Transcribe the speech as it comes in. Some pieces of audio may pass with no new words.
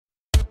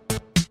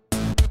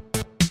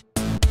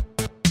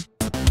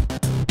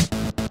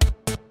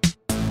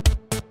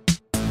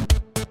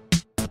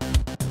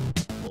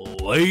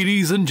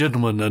Ladies and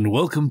gentlemen, and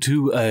welcome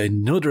to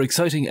another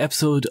exciting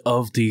episode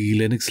of the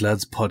Linux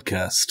Lads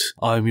podcast.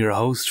 I'm your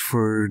host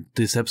for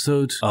this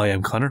episode. I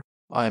am Connor.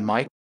 I'm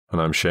Mike.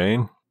 And I'm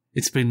Shane.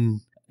 It's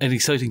been an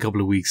exciting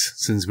couple of weeks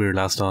since we were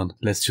last on.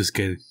 Let's just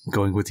get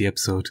going with the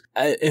episode.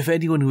 If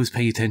anyone who was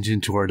paying attention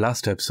to our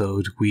last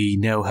episode, we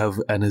now have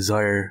an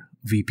Azure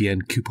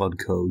VPN coupon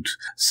code.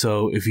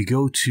 So if you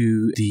go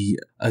to the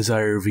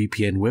Azure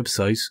VPN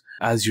website,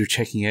 as you're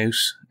checking out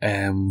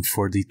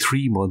for the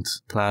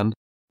 3-month plan,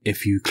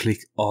 if you click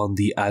on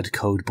the add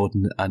code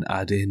button and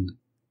add in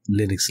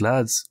Linux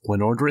Lads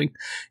when ordering,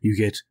 you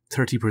get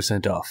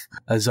 30% off.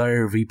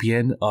 Azure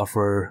VPN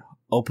offer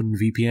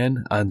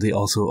OpenVPN, and they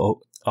also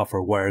offer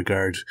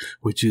WireGuard,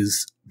 which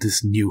is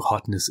this new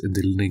hotness in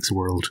the Linux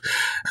world,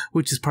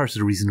 which is part of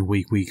the reason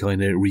we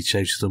kind of reached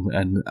out to them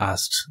and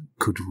asked,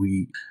 could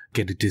we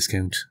get a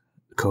discount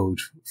code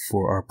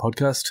for our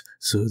podcast?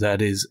 So that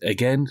is,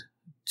 again,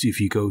 if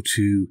you go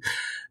to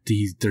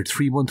their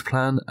 3-month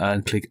plan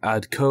and click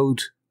add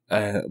code,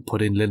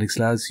 put in Linux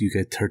Lads, you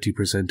get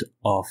 30%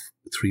 off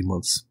 3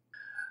 months.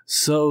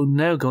 So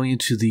now going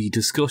into the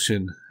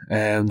discussion,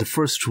 the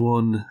first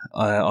one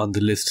on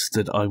the list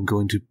that I'm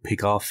going to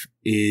pick off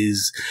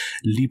is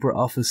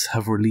LibreOffice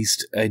have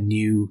released a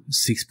new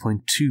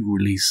 6.2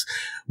 release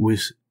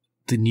with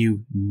the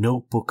new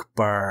notebook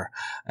bar.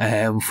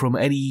 From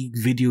any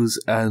videos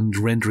and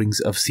renderings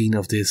I've seen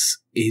of this,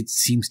 it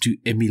seems to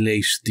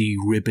emulate the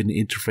ribbon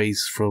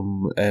interface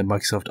from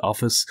Microsoft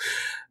Office.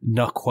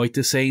 Not quite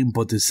the same,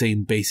 but the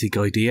same basic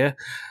idea.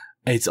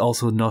 It's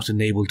also not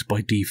enabled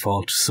by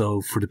default, so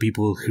for the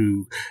people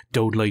who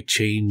don't like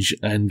change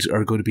and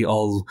are going to be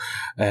all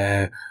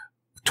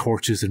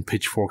torches and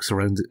pitchforks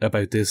around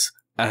about this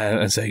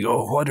and saying,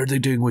 oh, what are they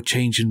doing with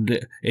changing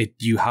it?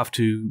 You have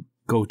to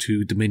go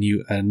to the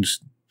menu and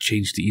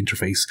change the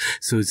interface.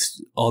 So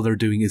it's all they're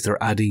doing is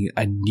they're adding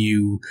a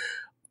new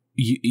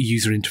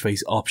user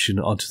interface option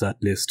onto that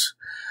list.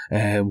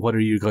 What are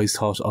your guys'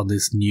 thoughts on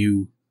this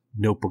new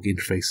notebook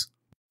interface?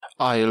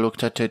 I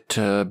looked at it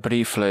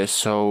briefly.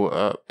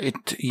 So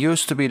it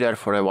used to be there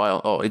for a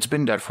while. Oh, it's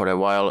been there for a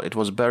while. It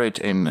was buried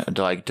in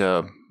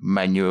the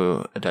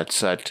menu that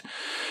said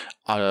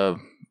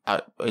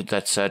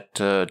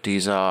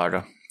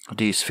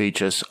these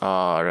features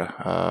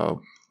are.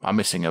 I'm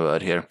missing a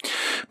word here.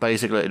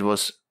 Basically, it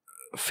was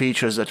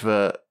features that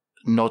were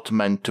not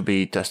meant to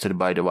be tested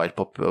by the wide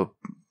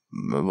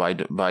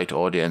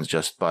audience,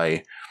 just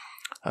by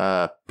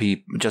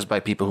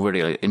people who were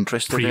really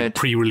interested in it.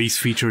 Pre-release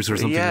features or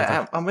something. Yeah, like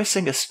that. I'm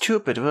missing a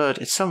stupid word.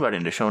 It's somewhere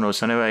in the show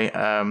notes anyway.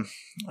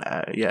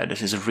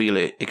 This is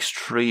really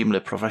extremely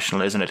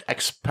professional, isn't it?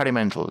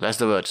 Experimental, that's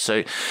the word.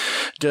 So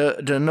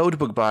the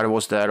notebook bar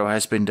was there, or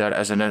has been there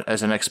as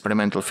an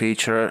experimental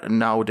feature.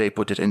 Now they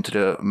put it into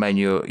the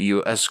menu.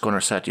 You, as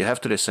Connor said, you have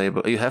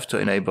to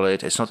enable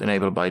it. It's not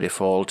enabled by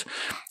default.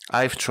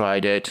 I've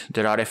tried it.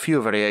 There are a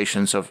few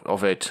variations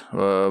of it.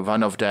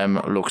 One of them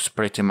looks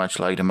pretty much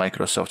like the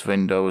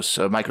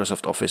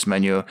Microsoft Office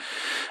menu.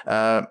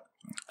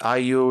 I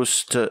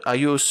use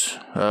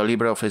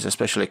LibreOffice,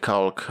 especially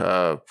Calc,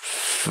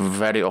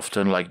 very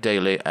often, like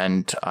daily,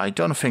 and I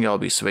don't think I'll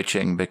be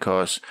switching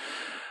because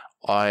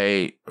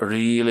I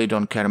really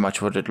don't care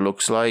much what it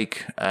looks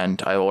like,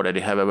 and I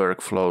already have a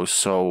workflow,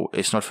 so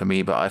it's not for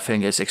me. But I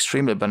think it's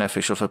extremely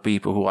beneficial for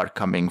people who are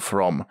coming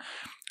from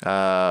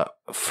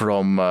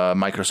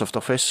Microsoft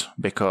Office,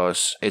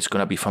 because it's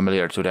going to be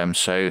familiar to them.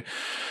 So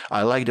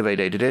I like the way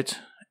they did it.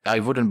 I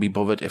wouldn't be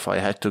bothered if I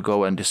had to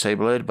go and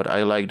disable it, but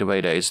I like the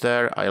way that it's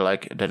there. I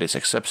like that it's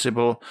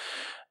accessible,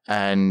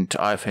 and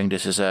I think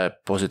this is a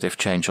positive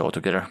change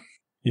altogether.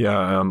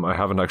 Yeah, I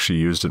haven't actually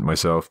used it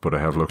myself, but I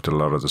have looked at a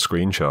lot of the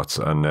screenshots,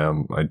 and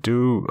I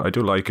do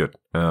like it,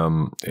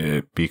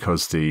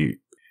 because the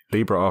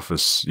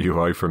LibreOffice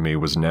UI for me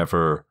was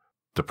never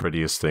the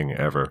prettiest thing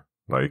ever.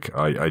 Like,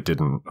 I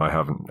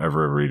haven't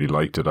ever really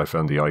liked it. I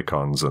found the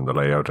icons and the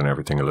layout and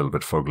everything a little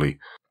bit fugly.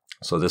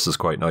 So this is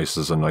quite nice.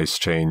 It's a nice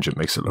change. It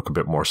makes it look a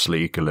bit more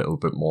sleek, a little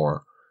bit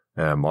more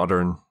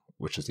modern,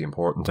 which is the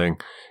important thing.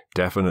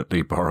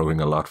 Definitely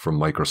borrowing a lot from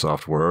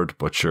Microsoft Word,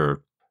 but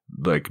sure,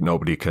 like,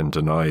 nobody can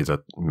deny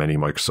that many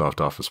Microsoft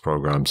Office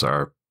programs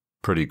are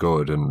pretty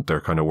good, and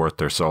they're kind of worth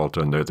their salt,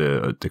 and they're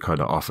the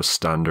kind of Office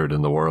standard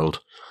in the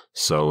world.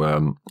 So,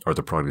 or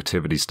the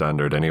productivity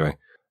standard anyway.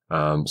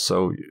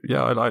 So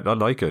yeah, I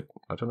like it.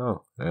 I don't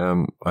know.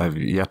 I've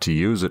yet to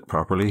use it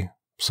properly,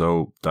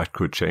 so that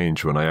could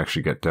change when I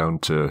actually get down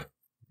to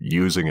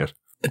using it.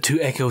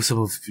 To echo some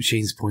of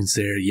Shane's points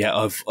there, yeah,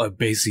 I've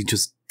basically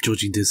just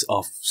judging this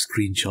off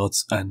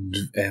screenshots and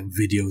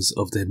videos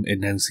of them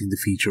announcing the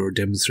feature or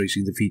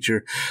demonstrating the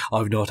feature.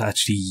 I've not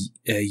actually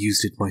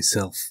used it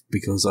myself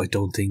because I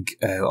don't think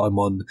I'm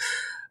on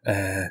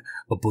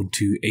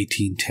Ubuntu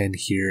 18.10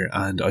 here,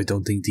 and I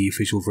don't think the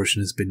official version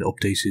has been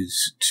updated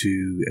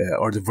to,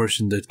 or the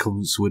version that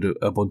comes with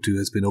Ubuntu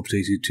has been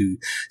updated to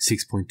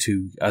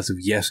 6.2 as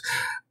of yet.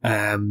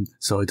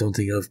 So I don't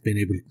think I've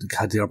been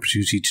had the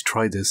opportunity to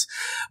try this.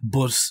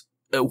 But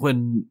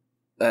when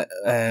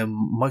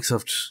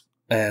Microsoft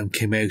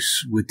came out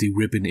with the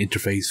ribbon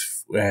interface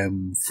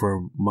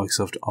for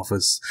Microsoft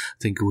Office. I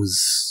think it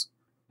was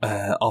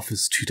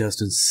Office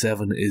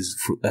 2007 is,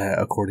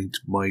 according to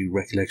my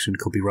recollection,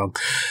 could be wrong.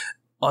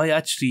 I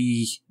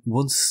actually,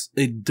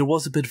 there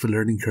was a bit of a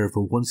learning curve,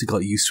 but once I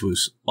got used to it,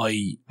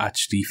 I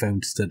actually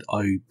found that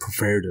I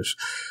preferred it.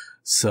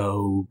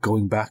 So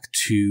going back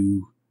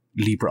to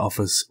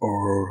LibreOffice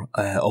or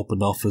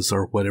OpenOffice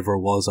or whatever it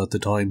was at the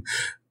time,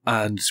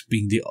 and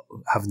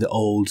having the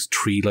old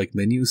tree-like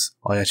menus,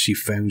 I actually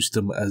found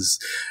them as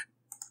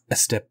a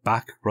step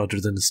back rather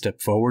than a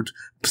step forward.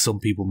 Some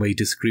people may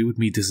disagree with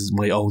me. This is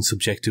my own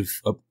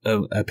subjective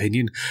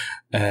opinion.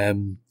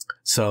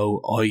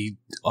 So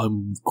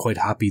I'm quite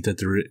happy that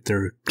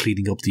they're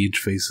cleaning up the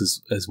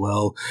interfaces as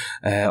well.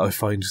 I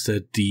find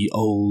that the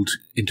old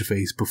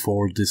interface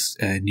before this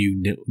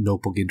new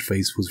notebook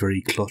interface was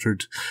very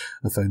cluttered.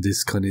 I found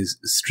this kind of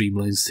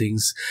streamlines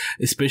things,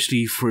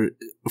 especially for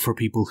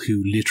people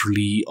who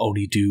literally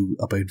only do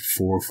about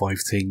 4 or 5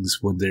 things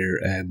when they're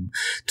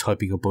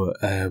typing up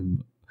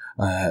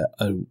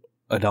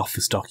an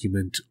Office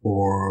document,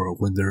 or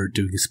when they're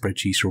doing a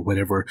spreadsheet or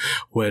whatever,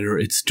 whether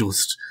it's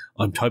just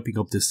I'm typing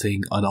up this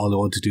thing and all I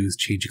want to do is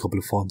change a couple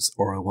of fonts,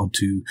 or I want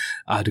to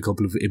add a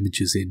couple of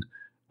images in,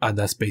 and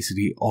that's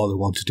basically all I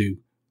want to do.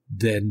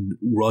 Then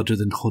rather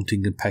than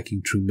hunting and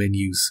pecking through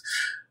menus,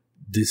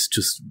 this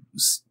just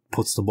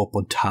puts them up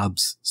on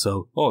tabs.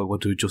 So, I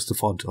want to adjust the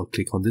font, I'll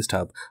click on this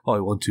tab. I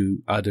want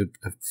to add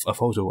a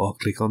photo, I'll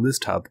click on this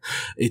tab.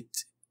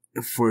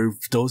 For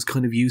those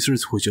kind of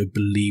users, which I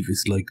believe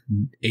is like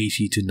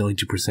 80 to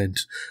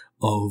 90%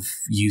 of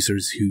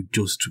users who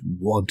just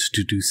want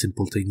to do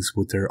simple things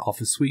with their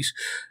Office suite,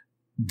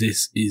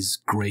 this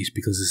is great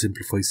because it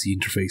simplifies the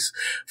interface.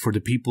 For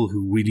the people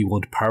who really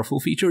want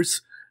powerful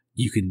features,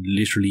 you can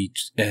literally,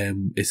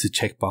 it's a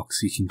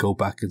checkbox. You can go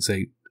back and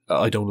say,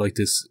 I don't like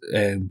this,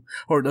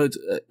 or no,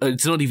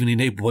 it's not even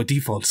enabled by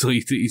default, so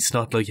it's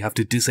not like you have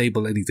to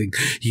disable anything.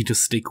 You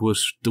just stick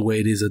with the way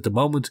it is at the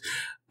moment.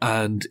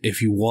 And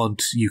if you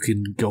want, you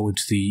can go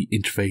into the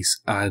interface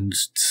and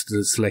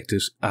select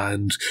it.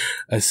 And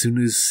as soon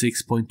as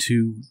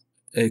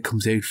 6.2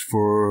 comes out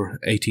for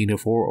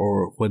 1804,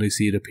 or when I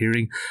see it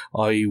appearing,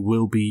 I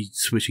will be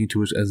switching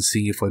to it and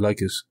seeing if I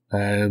like it.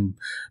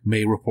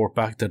 May report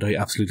back that I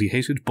absolutely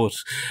hate it, but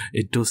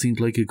it does seem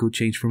like a good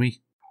change for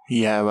me.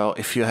 Yeah, well,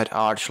 if you had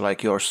Arch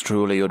like yours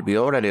truly, you'd be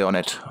already on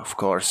it, of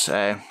course.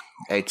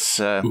 It's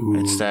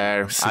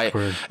there.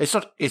 It's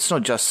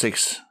not just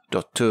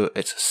 6.2,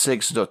 it's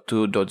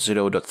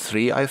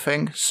 6.2.0.3, I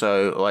think.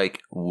 So,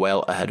 like,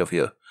 well ahead of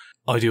you.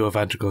 I do have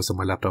Antricos on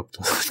my laptop,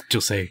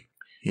 just say.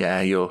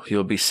 Yeah,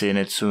 you'll be seeing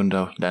it soon,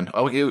 though. Then,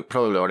 you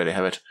probably already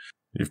have it.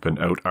 You've been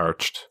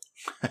out-arched.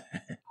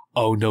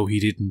 Oh no, he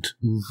didn't.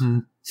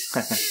 Mm-hmm.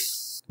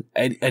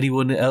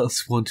 Anyone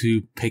else want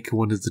to pick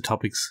one of the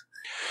topics?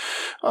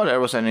 Oh,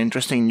 there was an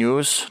interesting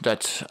news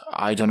that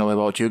I don't know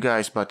about you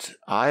guys, but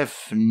I've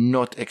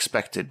not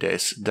expected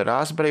this. The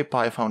Raspberry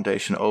Pi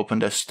Foundation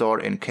opened a store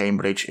in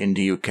Cambridge in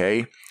the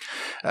UK,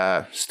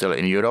 still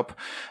in Europe,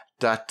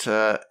 that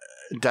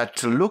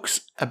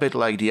looks a bit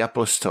like the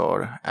Apple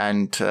Store,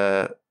 and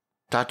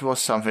that was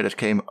something that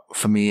came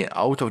for me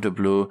out of the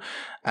blue,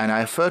 and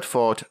I first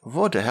thought,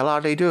 what the hell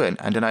are they doing?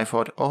 And then I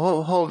thought,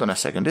 oh, hold on a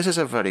second, this is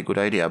a very good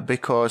idea,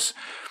 because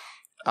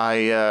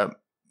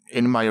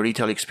in my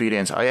retail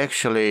experience, I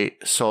actually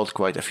sold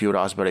quite a few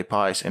Raspberry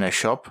Pis in a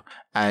shop,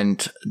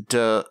 and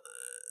it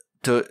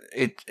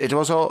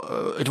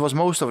was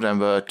most of them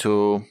were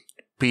to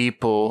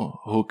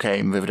people who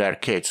came with their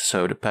kids,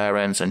 so the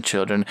parents and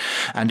children,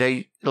 and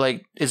they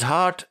it's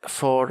hard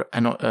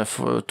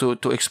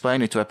to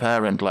explain it to a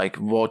parent, like,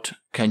 what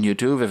can you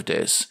do with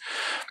this?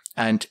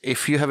 And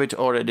if you have it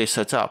already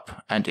set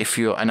up, and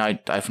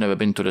I've never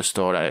been to the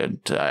store, I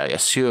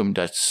assume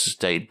that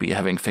they'd be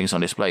having things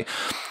on display.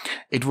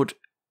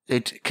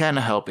 It can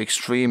help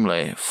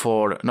extremely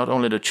for not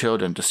only the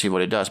children to see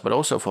what it does, but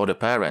also for the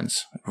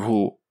parents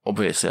who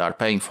obviously are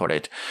paying for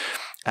it.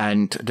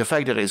 And the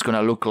fact that it's going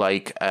to look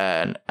like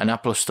an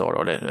Apple Store,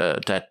 or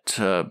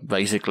that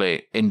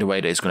basically in the way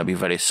that it's going to be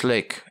very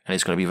slick and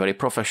it's going to be very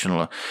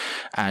professional,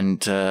 and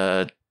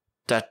that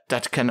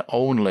can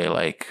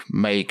only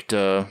make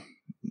the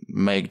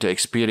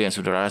experience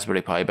of the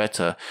Raspberry Pi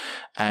better.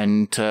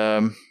 And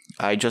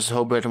I just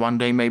hope that one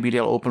day maybe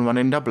they'll open one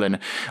in Dublin.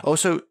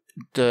 Also,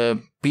 the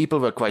people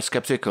were quite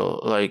skeptical,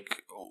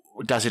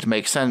 does it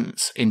make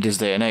sense in this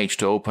day and age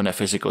to open a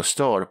physical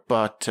store?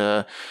 But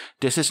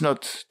this is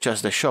not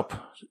just a shop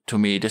to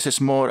me. This is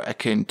more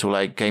akin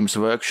to Games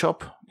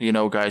Workshop.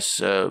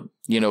 Guys, they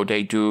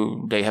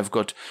have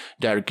got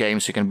their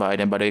games, you can buy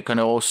them, but you can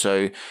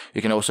also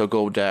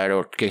go there,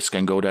 or kids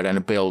can go there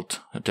and build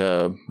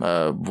the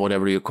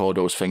whatever you call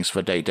those things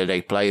that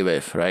they play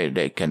with, right?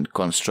 They can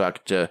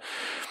construct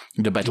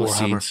the battle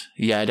scenes.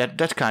 Yeah,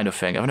 that kind of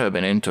thing. I've never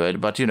been into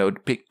it, but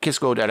kids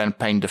go there and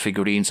paint the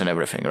figurines and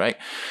everything, right?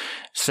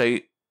 So,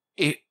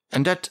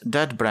 and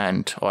that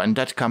brand and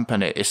that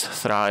company is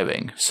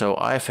thriving. So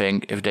I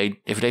think if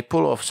they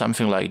pull off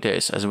something like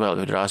this as well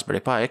with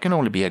Raspberry Pi, it can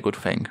only be a good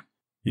thing.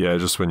 Yeah,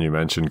 just when you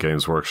mentioned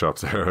Games Workshop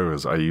there,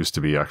 I used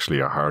to be actually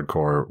a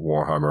hardcore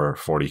Warhammer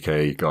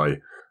 40k guy.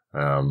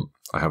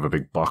 I have a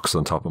big box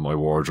on top of my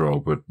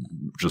wardrobe with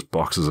just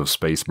boxes of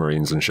Space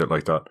Marines and shit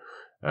like that.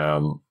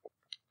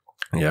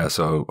 Yeah,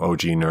 so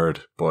OG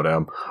nerd. But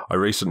I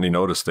recently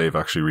noticed they've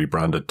actually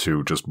rebranded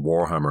to just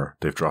Warhammer.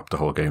 They've dropped the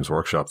whole Games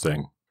Workshop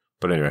thing.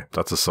 But anyway,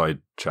 that's a side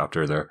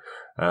chapter there.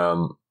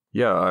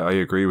 Yeah, I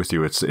agree with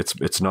you.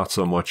 It's not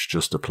so much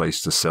just a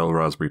place to sell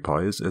Raspberry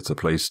Pis. It's a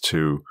place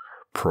to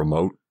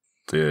promote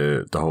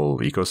the whole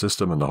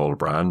ecosystem and the whole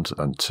brand,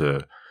 and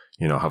to,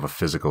 you know, have a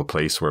physical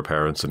place where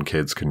parents and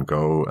kids can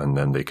go, and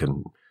then they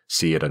can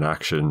see it in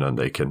action and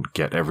they can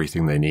get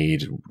everything they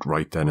need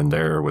right then and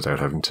there without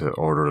having to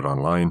order it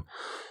online.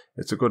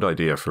 It's a good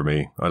idea for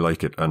me. I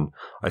like it, and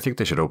I think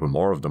they should open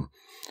more of them.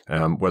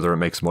 Whether it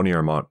makes money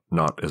or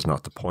not is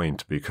not the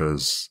point,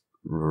 because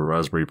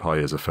Raspberry Pi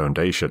is a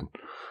foundation,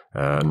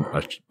 and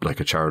like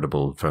a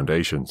charitable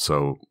foundation.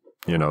 So,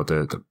 you know,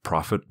 the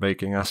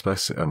profit-making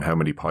aspects and how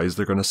many pies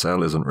they're going to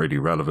sell isn't really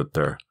relevant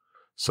there.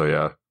 So,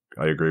 yeah,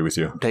 I agree with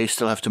you. They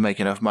still have to make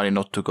enough money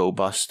not to go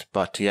bust,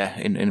 but yeah,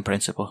 in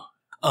principle.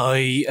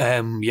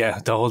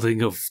 The whole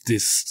thing of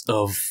this,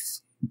 of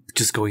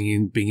just going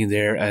in, being in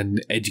there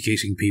and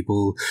educating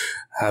people,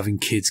 having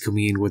kids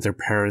coming in with their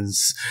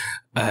parents,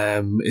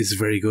 is a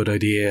very good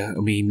idea.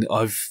 I mean,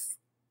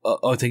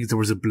 I think there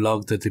was a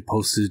blog that they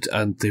posted,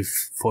 and they've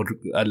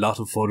a lot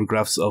of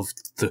photographs of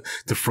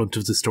the front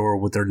of the store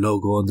with their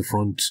logo on the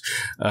front,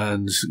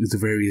 and the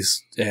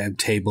various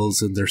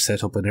tables and their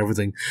setup and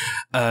everything.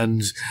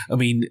 And I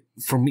mean,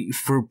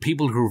 for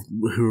people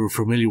who are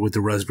familiar with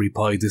the Raspberry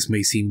Pi, this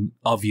may seem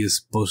obvious,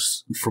 but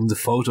from the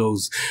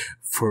photos,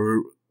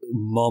 for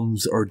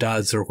moms or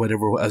dads or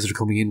whatever, as they're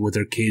coming in with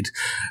their kid,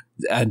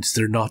 and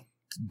they're not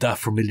that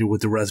familiar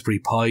with the Raspberry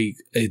Pi,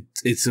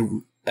 it's a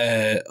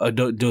I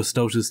just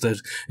noticed that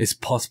it's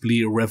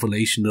possibly a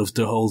revelation of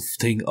the whole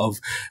thing of,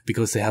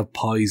 because they have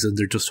Pis and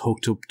they're just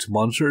hooked up to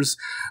monitors,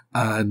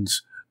 and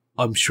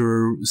I'm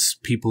sure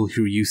people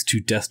who are used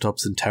to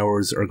desktops and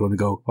towers are going to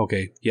go,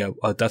 okay, yeah,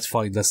 that's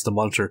fine, that's the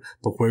monitor,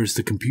 but where's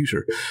the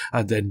computer?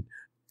 And then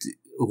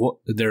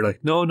they're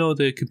like, no,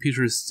 the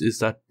computer is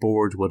that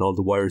board with all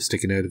the wires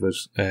sticking out of it,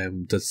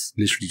 that's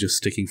literally just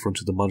sticking in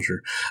front of the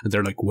monitor. And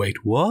they're like,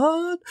 wait,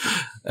 what?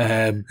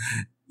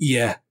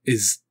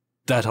 Is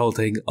that whole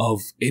thing of,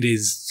 it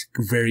is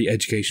very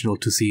educational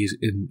to see it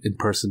in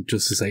person,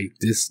 just to say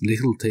this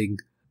little thing,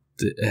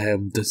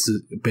 that's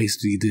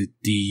basically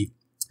the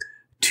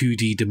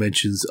 2D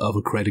dimensions of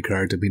a credit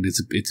card. I mean,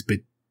 it's a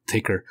bit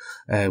thicker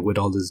with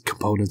all the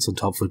components on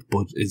top of it,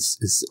 but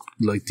it's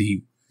like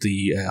the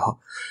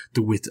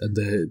width and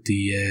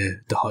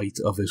the height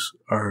of it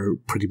are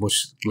pretty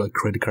much like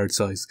credit card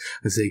size.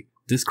 I say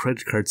this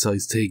credit card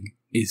size thing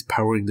is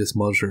powering this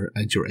monitor,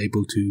 and you're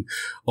able to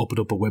open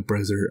up a web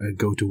browser and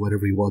go to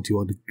whatever you want.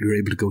 You're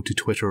able to go to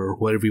Twitter or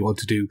whatever you want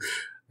to do,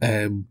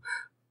 and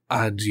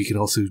you can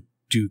also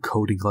do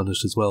coding on it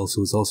as well.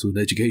 So it's also an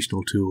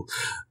educational tool.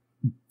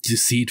 To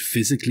see it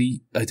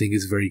physically, I think,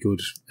 is a very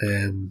good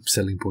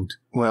selling point.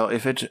 Well,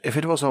 if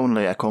it was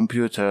only a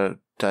computer,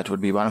 that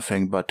would be one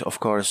thing. But of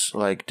course,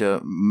 like,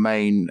 the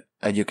main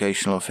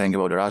educational thing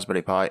about the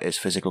Raspberry Pi is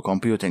physical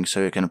computing.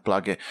 So you can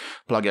plug a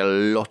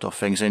lot of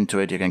things into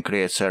it. You can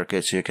create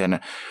circuits. You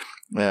can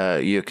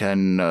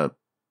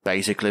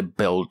basically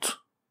build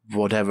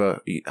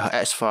whatever,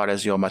 as far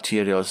as your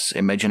materials,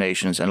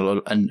 imaginations,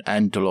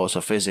 and the laws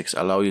of physics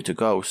allow you to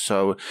go.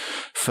 So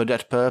for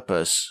that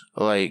purpose,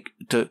 like,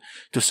 to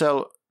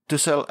sell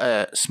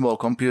a small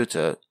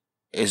computer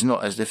is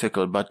not as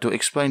difficult, but to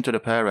explain to the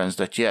parents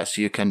that yes,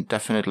 you can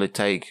definitely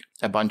take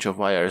a bunch of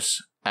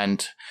wires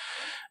and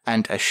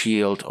a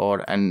shield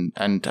and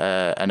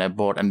a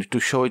board, and to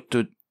show it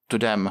to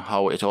them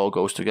how it all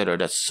goes together,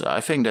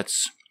 I think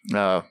that's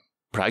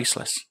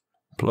priceless.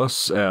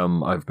 Plus,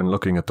 I've been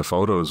looking at the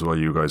photos while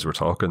you guys were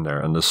talking there,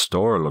 and the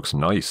store looks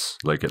nice.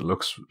 Like, it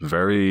looks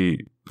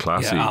very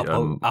classy.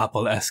 Yeah,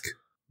 Apple-esque.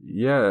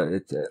 Yeah,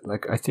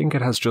 I think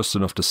it has just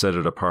enough to set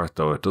it apart,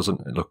 though. It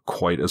doesn't look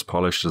quite as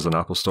polished as an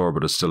Apple store,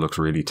 but it still looks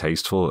really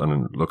tasteful,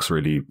 and it looks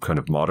really kind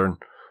of modern.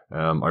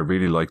 I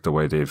really like the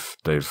way they've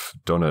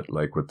done it,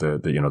 like with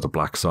the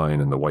black sign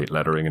and the white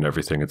lettering and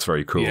everything. It's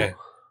very cool.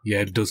 Yeah,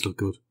 it does look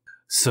good.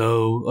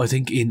 So I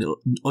think in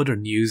other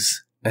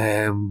news,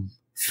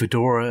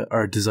 Fedora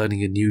are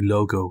designing a new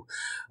logo.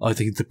 I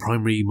think the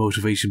primary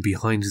motivation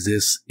behind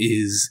this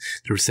is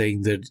they're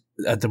saying that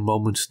at the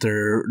moment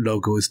their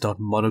logo is not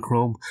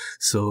monochrome,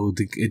 so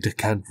it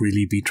can't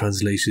really be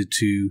translated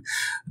to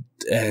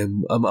a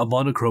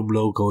monochrome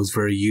logo. Is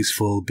very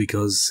useful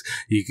because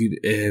you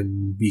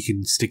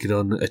can stick it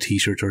on a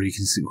t-shirt, or you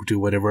can do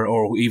whatever,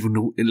 or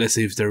even let's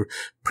say if they're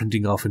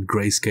printing off in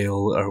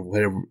grayscale or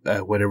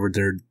whatever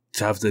they're,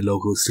 to have the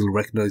logo still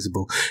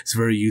recognizable. It's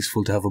very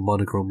useful to have a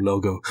monochrome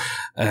logo.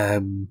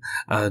 And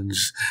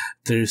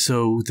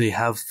they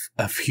have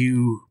a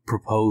few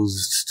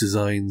proposed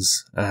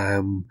designs.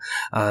 And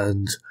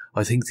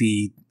I think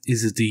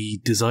is it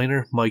the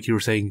designer, Mike? You were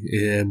saying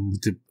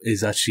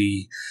is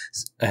actually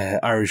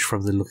Irish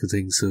from the look of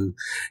things. So,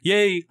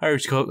 yay,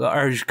 Irish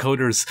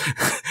coders.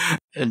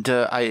 And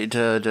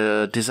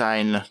the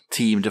design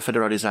team, the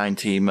Fedora design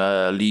team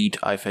lead,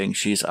 I think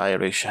she's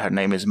Irish. Her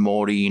name is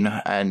Maureen,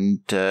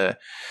 and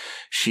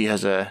she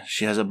has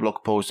a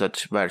blog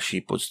post where she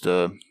puts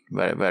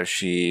where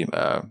she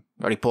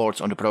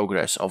reports on the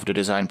progress of the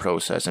design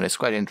process, and it's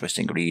quite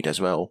interesting read as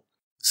well.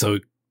 So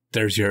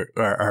there's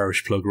our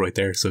Irish plug right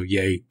there. So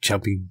yay,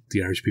 champion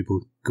the Irish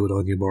people. Good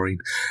on you, Maureen.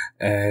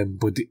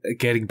 But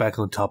getting back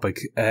on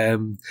topic,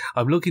 I'm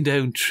looking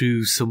down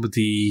through some of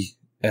the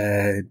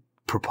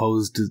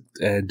proposed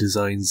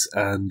designs,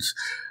 and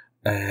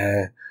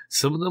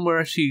some of them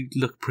actually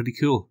look pretty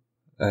cool.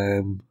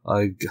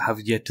 I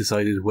haven't yet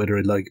decided whether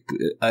I'd like.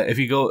 If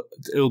you go,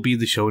 it'll be in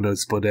the show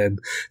notes. But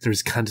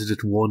there's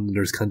candidate 1, and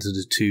there's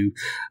candidate 2,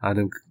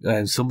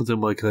 and some of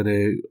them I kind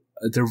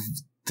of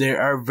they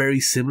are very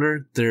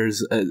similar.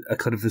 There's a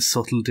kind of a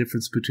subtle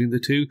difference between the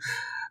two.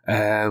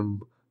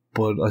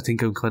 But I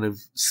think I'm kind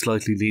of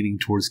slightly leaning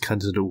towards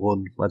candidate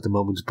 1 at the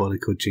moment, but I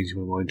could change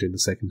my mind in a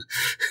second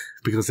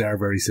because they are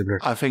very similar.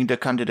 I think the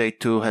candidate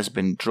 2 has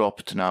been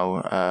dropped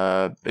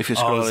now. If you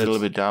scroll a little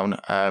bit down,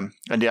 and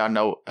they are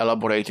now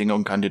elaborating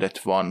on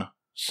candidate 1.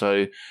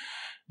 So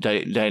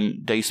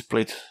they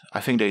split. I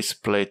think they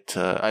split,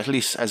 at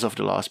least as of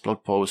the last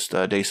blog post,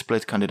 they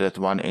split candidate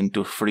 1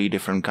 into 3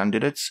 different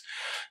candidates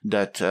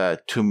that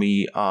to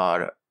me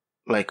are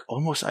like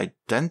almost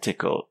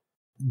identical.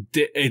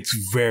 It's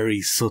very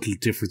subtle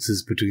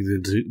differences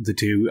between the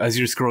two. As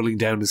you're scrolling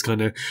down, it's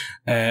kind of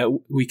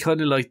we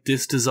kind of like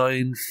this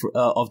design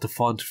of the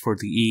font for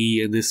the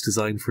E and this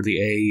design for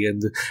the A,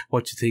 and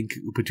what you think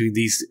between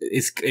these.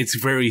 It's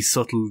very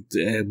subtle.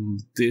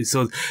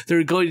 So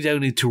they're going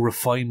down into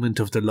refinement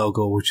of the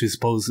logo, which I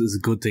suppose is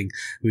a good thing.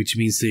 Which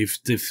means they've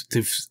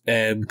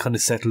kind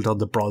of settled on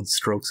the broad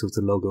strokes of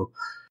the logo.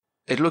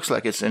 It looks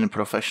like it's in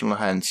professional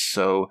hands,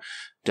 so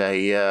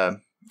they.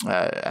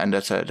 And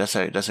that's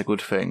a good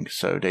thing.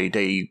 So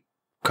they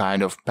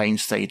kind of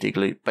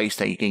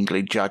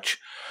painstakingly judge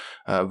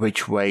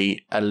which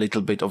way a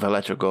little bit of a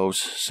letter goes.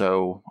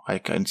 So I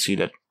can see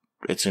that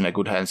it's in a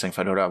good hands, and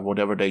Fedora,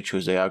 whatever they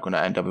choose, they are going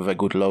to end up with a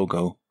good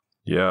logo.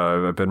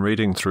 Yeah, I've been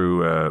reading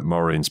through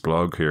Maureen's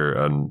blog here,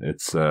 and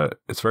it's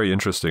very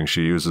interesting.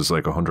 She uses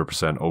like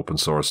 100% open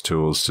source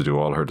tools to do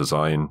all her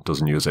design.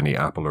 Doesn't use any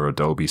Apple or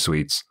Adobe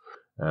suites.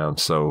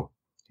 So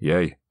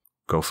yay.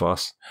 Go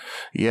fast.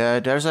 Yeah,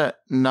 there's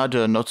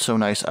another not so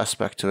nice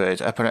aspect to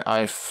it.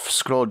 I've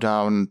scrolled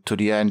down to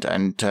the end,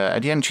 and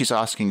at the end she's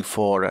asking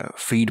for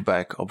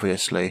feedback,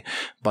 obviously.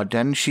 But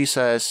then she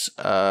says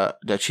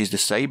that she's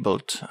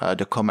disabled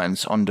the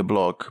comments on the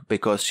blog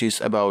because she's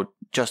about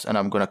and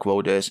I'm going to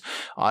quote this,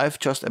 "I've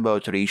just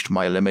about reached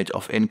my limit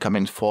of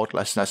incoming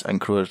thoughtlessness and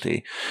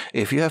cruelty.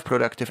 If you have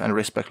productive and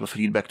respectful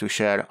feedback to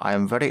share, I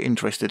am very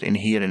interested in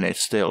hearing it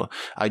still.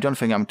 I don't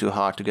think I'm too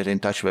hard to get in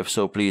touch with,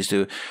 so please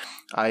do."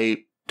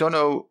 I don't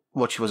know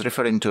what she was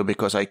referring to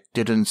because I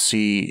didn't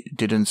see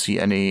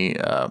any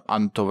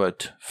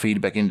untoward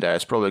feedback in there.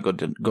 It's probably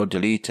got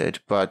deleted.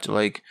 But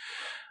like,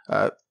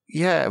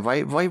 yeah,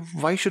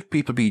 why should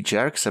people be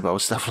jerks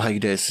about stuff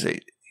like this?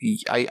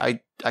 I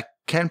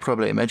can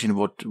probably imagine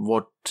what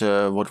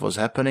was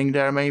happening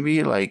there.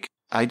 Maybe like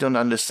I don't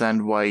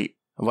understand why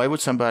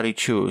would somebody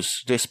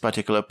choose this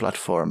particular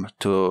platform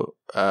to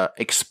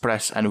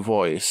express and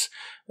voice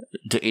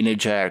the inner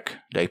jerk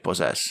they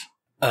possess.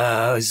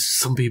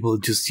 Some people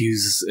just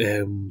use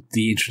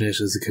the internet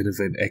as a kind of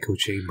an echo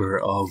chamber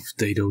of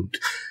they don't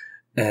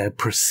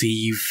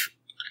perceive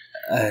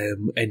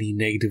any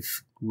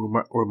negative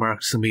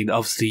remarks. I mean,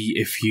 obviously,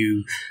 if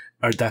you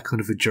are that kind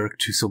of a jerk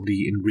to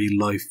somebody in real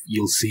life,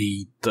 you'll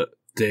see that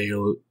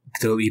they'll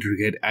either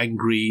get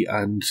angry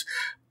and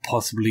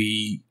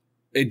possibly,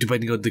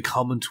 depending on the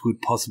comment,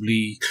 would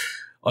possibly,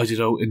 I don't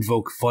know,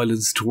 invoke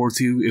violence towards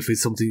you if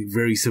it's something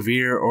very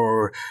severe,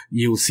 or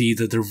you'll see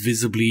that they're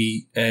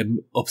visibly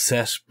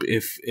upset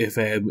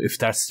if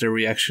that's their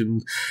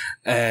reaction.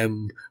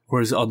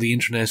 Whereas on the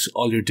internet,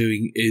 all you're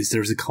doing is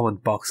there's a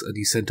comment box and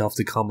you send off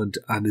the comment,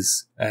 and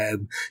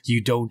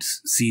you don't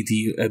see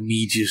the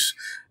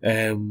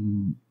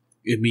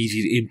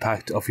immediate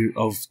impact of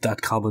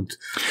that comment.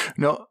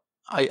 No.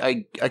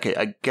 I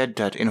get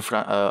that in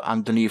front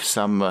underneath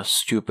some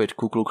stupid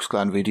Ku Klux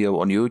Klan video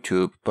on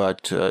YouTube,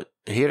 but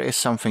here is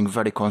something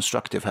very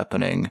constructive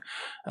happening.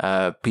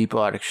 People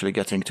are actually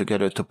getting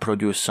together to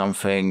produce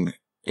something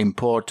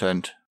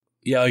important.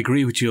 Yeah, I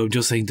agree with you. I'm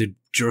just saying that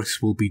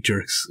jerks will be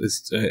jerks.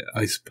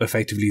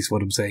 Effectively is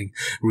what I'm saying,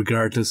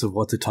 regardless of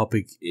what the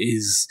topic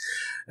is.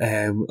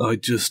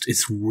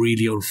 It's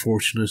really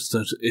unfortunate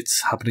that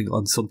it's happening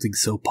on something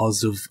so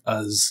positive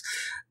as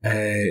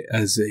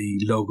a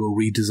logo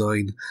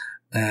redesign.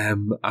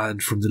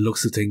 And from the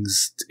looks of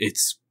things,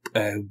 it's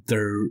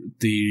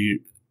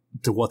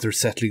what they're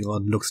settling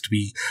on looks to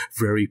be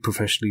very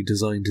professionally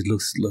designed. It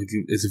looks like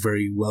it's a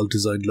very well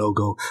designed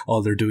logo.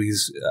 All they're doing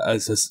is,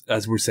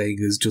 as we're saying,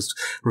 is just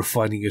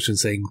refining it and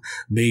saying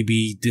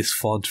maybe this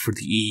font for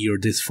the E or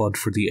this font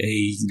for the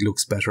A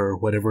looks better or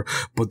whatever.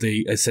 But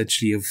they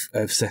essentially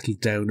have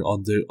settled down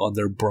on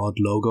their broad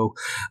logo,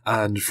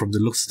 and from the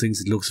looks of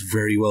things, it looks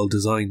very well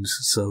designed.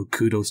 So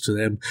kudos to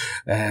them.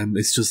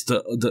 It's just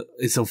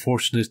it's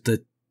unfortunate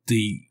that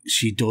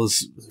she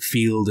does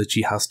feel that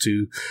she has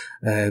to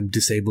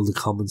disable the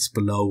comments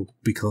below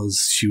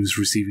because she was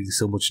receiving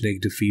so much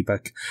negative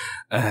feedback.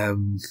 I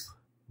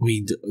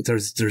mean,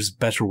 there's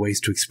better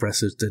ways to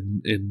express it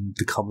than in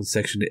the comment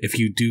section. If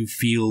you do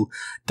feel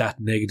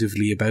that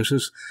negatively about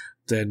it,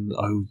 then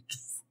I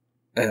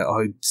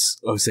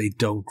would say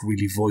don't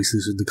really voice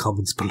it in the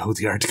comments below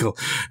the article.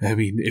 I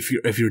mean, if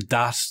you feel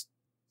that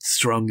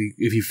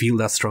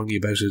strongly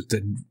about it,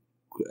 then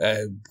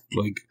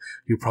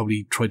you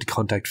probably try to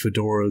contact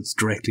Fedora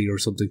directly or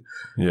something.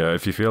 Yeah,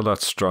 if you feel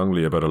that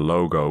strongly about a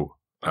logo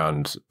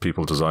and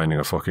people designing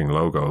a fucking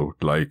logo,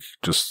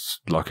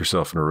 just lock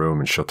yourself in a room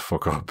and shut the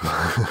fuck up.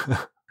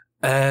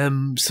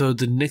 So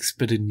the next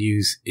bit of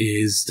news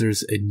is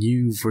there's a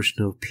new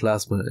version of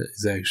Plasma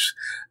is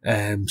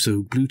out.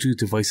 So Bluetooth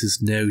devices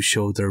now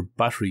show their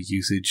battery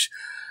usage.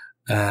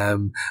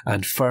 And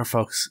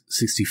Firefox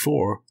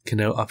 64 can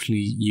now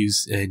optionally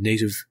use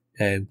native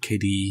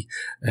KDE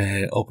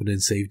open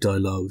and save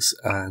dialogues,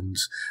 and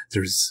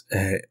there's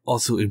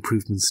also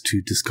improvements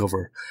to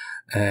Discover,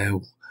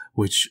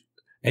 which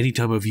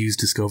anytime I've used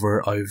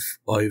Discover,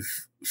 I've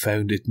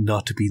found it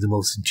not to be the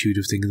most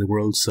intuitive thing in the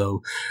world.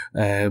 So,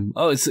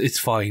 it's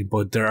fine,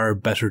 but there are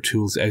better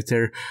tools out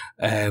there.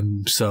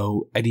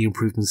 So any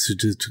improvements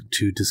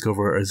to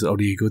Discover is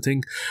only a good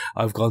thing.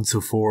 I've gone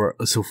so far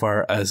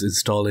as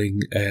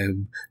installing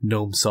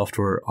GNOME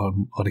software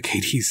on a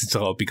KDE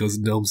install, because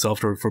GNOME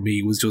software for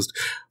me was just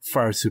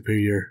far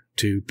superior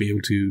to be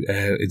able to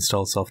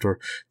install software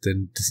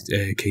than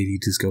KDE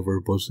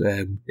Discover. But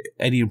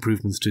any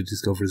improvements to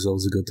Discover is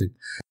always a good thing.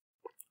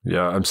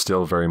 Yeah, I'm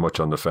still very much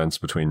on the fence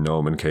between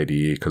GNOME and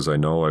KDE, because I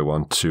know I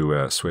want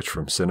to switch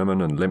from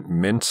Cinnamon and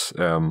Mint.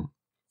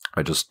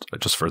 I just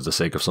for the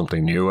sake of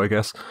something new, I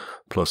guess.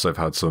 Plus, I've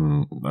had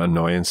some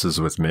annoyances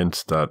with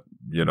Mint that,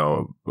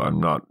 I'm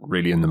not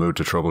really in the mood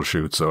to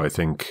troubleshoot, so I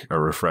think a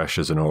refresh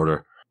is in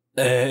order.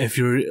 If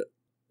you're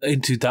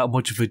into that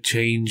much of a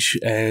change,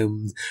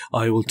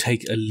 I will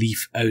take a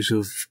leaf out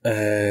of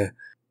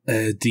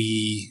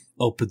the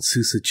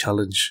OpenSUSE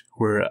challenge,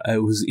 where I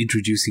was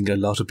introducing a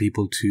lot of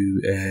people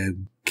to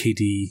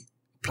KDE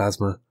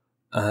Plasma,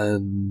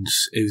 and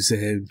it was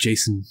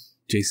Jason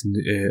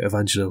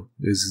Evangelo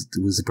was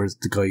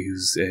the guy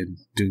who's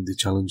doing the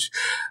challenge,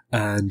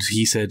 and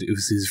he said it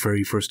was his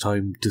very first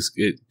time just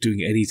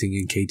doing anything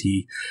in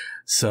KDE.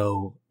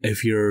 So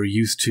if you're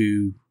used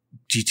to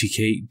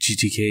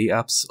GTK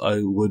apps,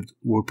 I would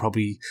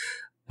probably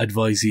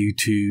advise you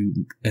to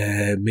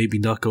maybe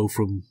not go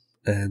from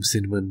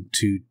Cinnamon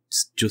to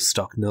just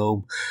stock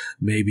GNOME.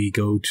 Maybe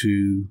go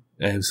to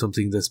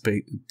something that's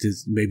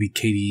maybe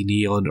KDE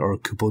Neon or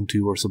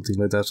Kubuntu or something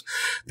like that,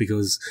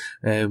 because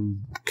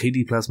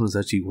KDE Plasma is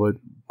actually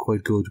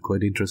quite good,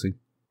 quite interesting.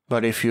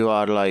 But if you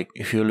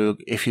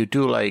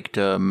do like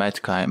the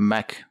Mac,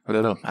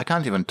 I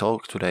can't even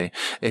talk today.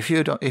 If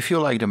you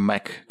like the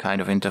Mac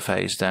kind of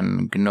interface,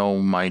 then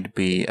GNOME might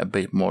be a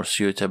bit more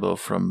suitable.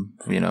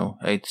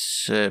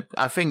 It's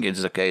I think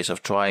it's a case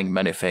of trying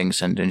many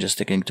things and then just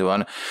sticking to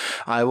one.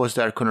 I was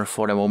there, Connor,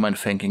 for a moment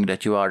thinking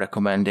that you are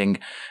recommending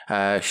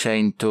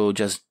Shane to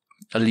just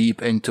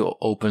leap into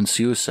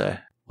OpenSUSE.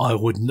 I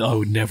would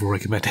never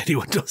recommend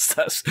anyone does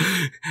that.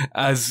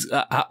 As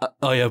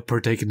I have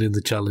partaken in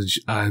the challenge,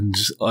 and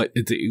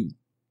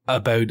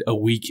about a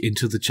week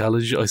into the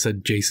challenge, I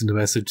sent Jason a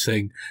message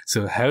saying,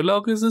 "So how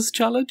long is this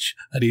challenge?"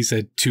 And he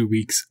said 2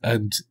 weeks.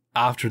 And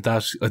after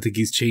that, I think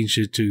he's changed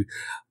it to,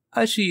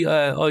 actually,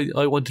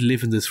 I want to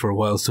live in this for a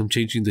while, so I'm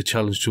changing the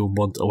challenge to a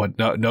month. I went,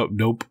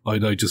 nope. I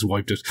just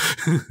wiped it.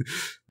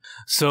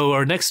 So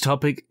our next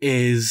topic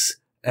is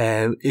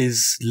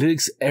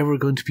Linux ever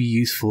going to be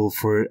useful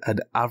for an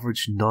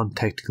average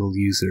non-technical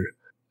user?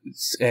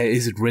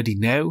 Is it ready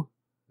now?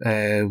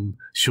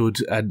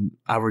 Should an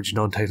average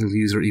non-technical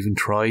user even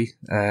try?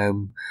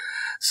 And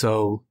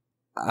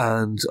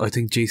I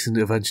think Jason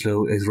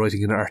Evangelo is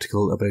writing an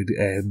article about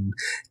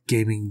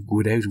gaming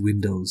without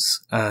Windows,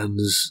 and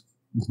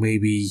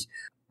maybe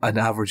an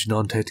average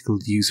non-technical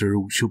user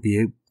should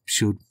be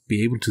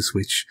able to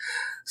switch.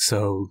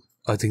 So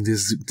I think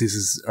this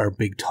is our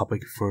big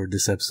topic for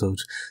this episode.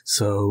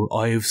 So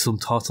I have some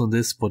thoughts on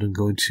this, but I'm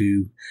going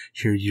to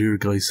hear your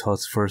guys'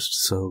 thoughts first.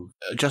 So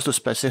just to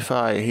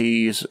specify,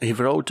 he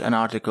wrote an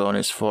article on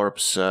his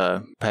Forbes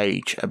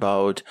page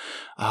about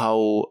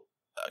how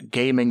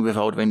gaming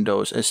without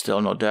Windows is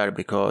still not there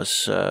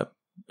because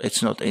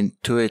it's not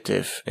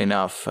intuitive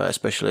enough,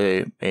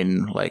 especially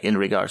in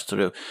regards to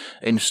the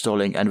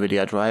installing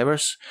NVIDIA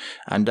drivers,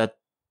 and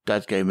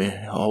that gave me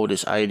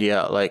this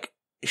idea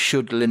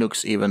should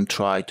Linux even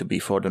try to be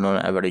for the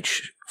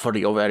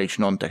average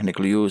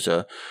non-technical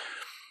user?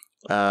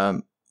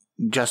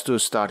 just to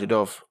start it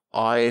off,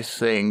 I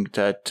think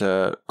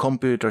that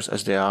computers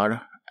as they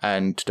are,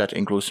 and that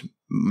includes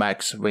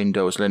Macs,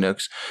 Windows,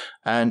 Linux,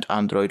 and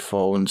Android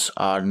phones,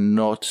 are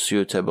not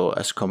suitable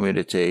as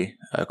commodity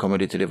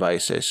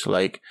devices.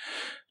 Like,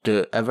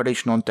 the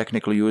average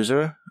non-technical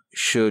user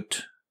should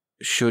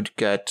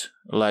get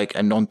like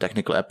a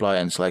non-technical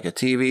appliance, like a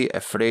TV, a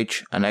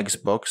fridge, an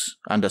Xbox,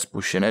 and just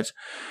push in it.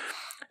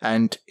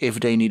 And if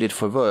they need it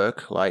for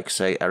work, like,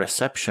 say, a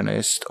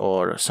receptionist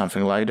or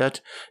something like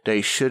that,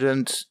 they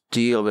shouldn't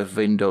deal with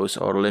Windows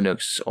or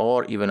Linux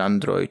or even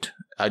Android.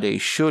 They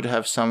should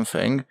have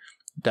something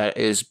that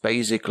is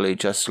basically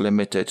just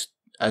limited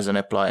as an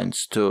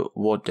appliance to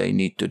what they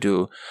need to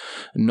do.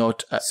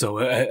 Not so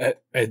a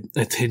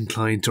thin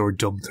client or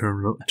dumb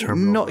terminal.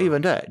 Not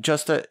even that.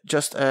 Just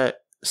a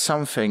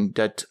something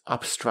that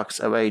abstracts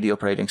away the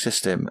operating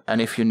system. And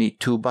if you need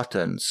 2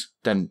 buttons,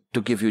 then to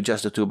give you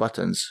just the 2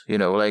 buttons,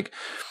 like,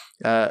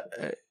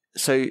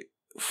 so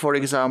for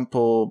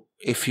example,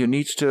 if you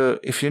want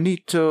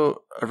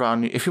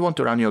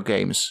to run your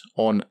games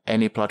on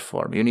any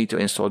platform, you need to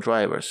install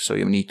drivers. So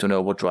you need to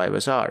know what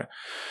drivers are.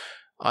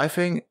 I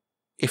think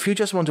if you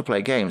just want to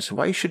play games,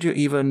 why should you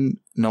even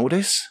know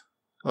this?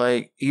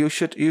 Like, you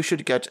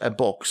should get a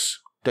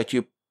box that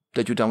you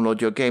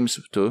download your games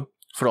to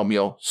from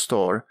your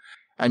store,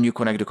 and you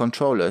connect the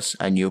controllers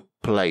and you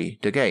play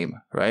the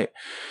game, right?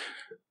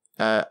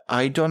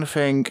 I don't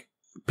think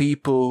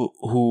people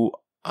who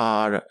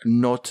are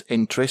not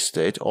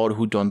interested or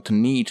who don't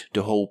need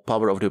the whole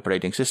power of the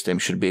operating system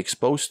should be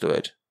exposed to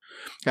it.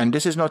 And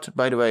this is not,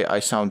 by the way, I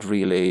sound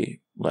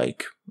really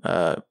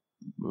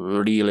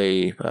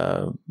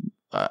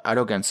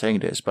arrogant saying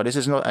this, but this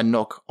is not a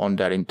knock on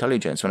their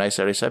intelligence. When I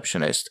say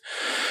receptionist,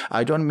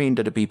 I don't mean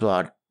that the people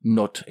are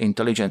not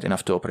intelligent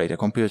enough to operate a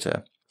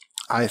computer.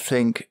 I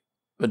think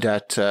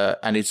that,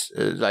 and it's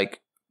like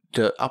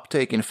the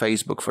uptake in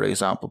Facebook, for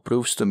example,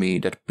 proves to me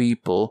that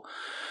people,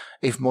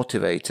 if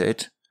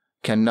motivated,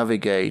 can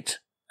navigate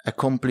a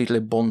completely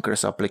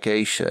bonkers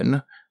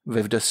application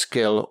with the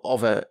skill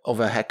of a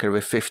hacker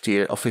with 50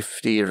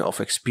 years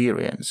of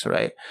experience,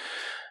 right?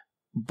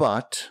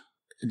 But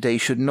they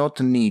should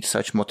not need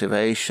such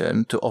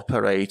motivation to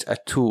operate a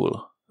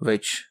tool,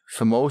 which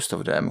for most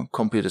of them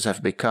computers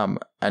have become.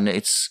 And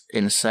it's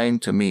insane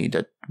to me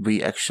that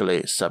we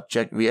actually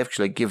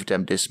give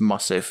them this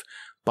massive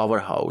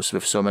powerhouse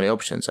with so many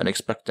options and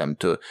expect them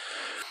to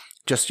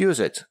just use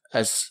it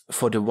as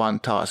for the one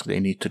task they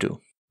need to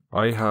do.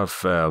 I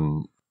have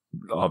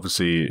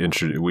obviously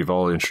we've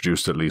all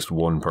introduced at least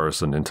one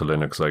person into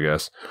Linux, I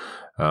guess,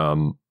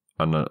 and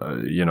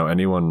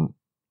anyone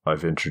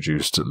I've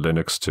introduced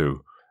Linux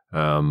to,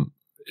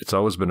 it's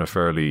always been a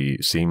fairly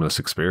seamless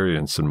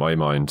experience in my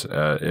mind.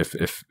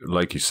 If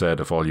like you said,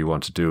 if all you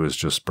want to do is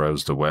just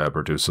browse the web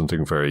or do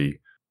something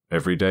very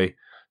everyday,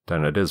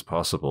 then it is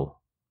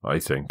possible, I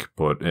think.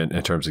 But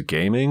in terms of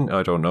gaming,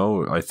 I don't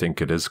know. I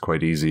think it is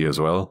quite easy as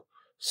well.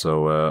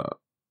 So,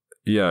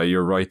 yeah,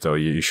 you're right, though.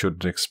 You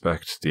shouldn't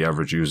expect the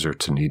average user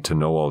to need to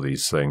know all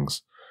these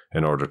things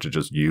in order to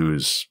just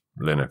use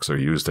Linux or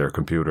use their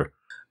computer.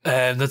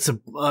 I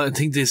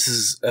think this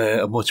is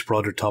a much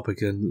broader topic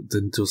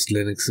than just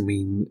Linux. I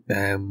mean,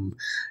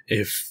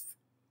 if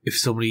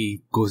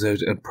somebody goes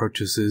out and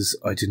purchases,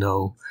 I don't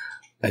know,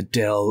 a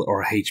Dell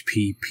or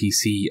HP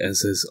PC and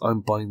says,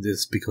 I'm buying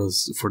this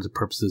because for the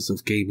purposes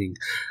of gaming,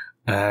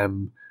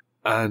 and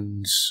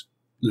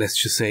let's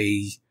just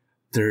say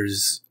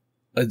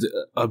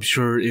I'm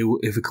sure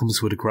if it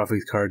comes with a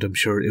graphics card, I'm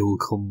sure it will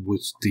come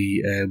with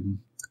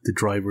the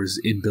drivers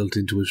inbuilt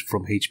into it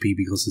from HP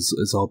because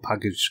it's all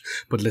packaged.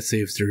 But let's say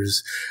if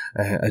there's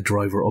a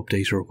driver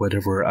update or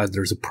whatever, and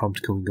there's a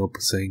prompt coming up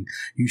saying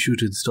you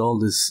should install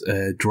this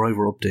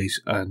driver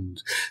update,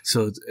 and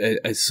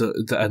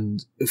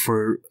and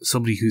for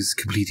somebody who's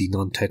completely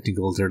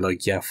non-technical, they're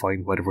like, yeah,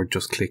 fine, whatever,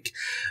 just click.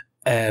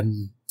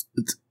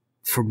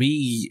 For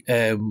me,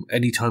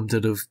 anytime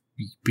that I've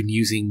been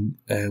using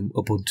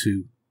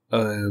Ubuntu,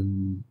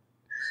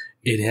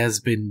 it has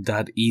been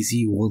that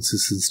easy once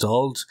it's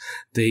installed.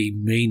 They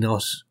may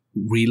not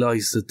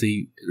realize that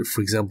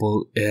for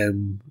example,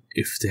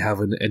 if they have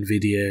an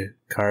NVIDIA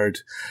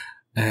card,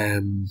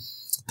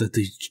 that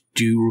they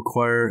do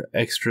require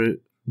extra.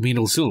 I mean,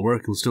 it'll still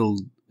work. It'll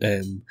still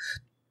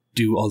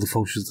do all the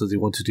functions that they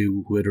want to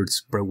do, whether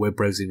it's web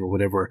browsing or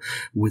whatever,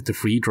 with the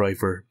free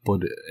driver.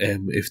 But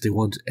if they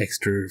want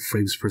extra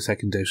frames per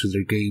second out of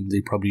their game,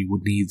 they probably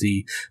would need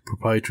the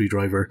proprietary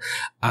driver.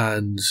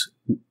 And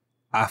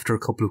after a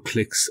couple of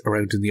clicks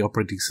around in the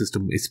operating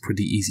system, it's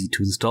pretty easy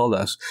to install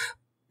that.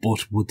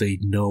 But would they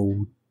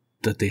know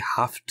that they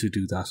have to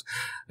do that?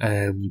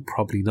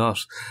 Probably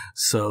not.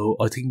 So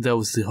I think that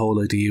was the whole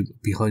idea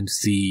behind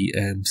the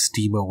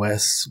Steam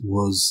OS,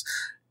 was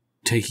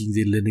taking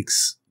the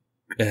Linux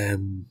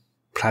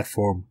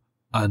platform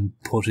and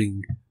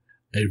putting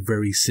a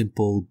very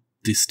simple,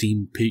 the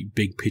Steam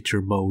big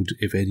picture mode,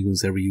 if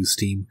anyone's ever used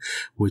Steam,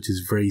 which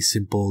is very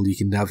simple. You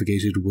can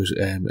navigate it with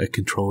a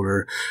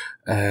controller,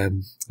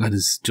 and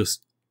it's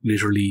just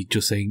literally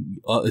just saying,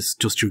 it's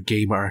just your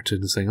game art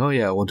and saying, oh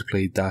yeah, I want to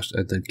play that,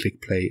 and then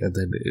click play, and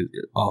then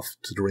off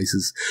to the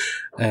races.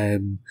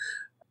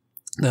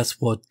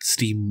 That's what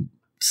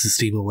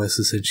SteamOS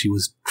essentially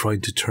was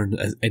trying to turn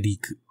any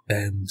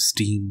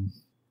Steam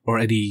or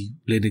any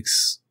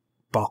Linux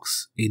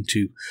box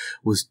into,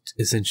 was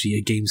essentially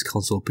a games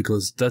console,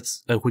 because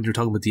that's when you're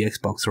talking about the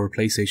Xbox or a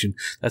PlayStation,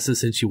 that's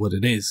essentially what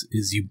it is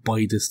you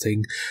buy this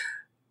thing.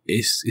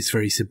 It's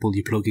very simple.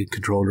 You plug in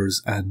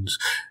controllers, and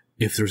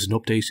if there's an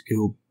update,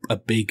 a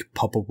big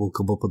pop-up will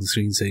come up on the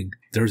screen saying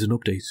there's an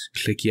update.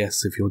 Click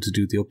yes if you want to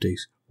do the update,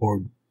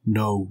 or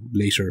no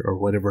later, or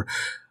whatever.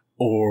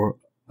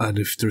 And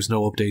if there's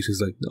no update,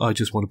 it's like, I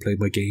just want to play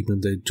my game,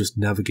 and then just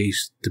navigate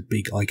the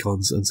big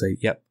icons and say,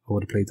 yep, I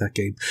want to play that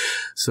game.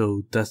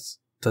 So that's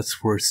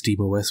where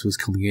SteamOS was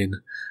coming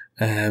in.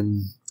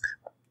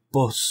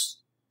 But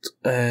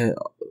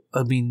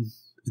I mean,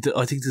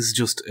 I think this is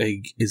just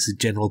a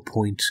general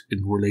point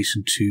in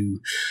relation to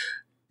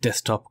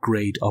desktop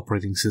grade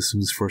operating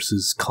systems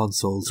versus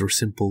consoles or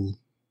simple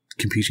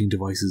computing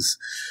devices.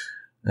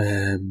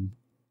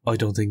 I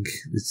don't think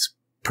it's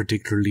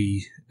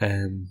particularly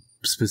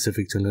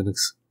specific to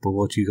Linux, but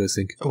what do you guys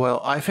think? Well,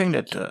 I think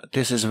that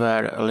this is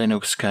where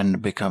Linux can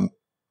become,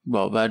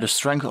 where the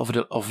strength of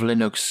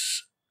Linux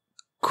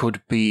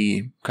could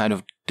be kind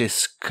of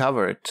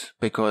discovered,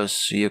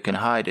 because you can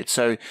hide it.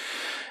 So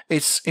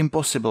it's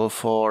impossible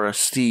for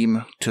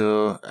Steam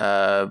to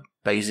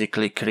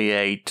basically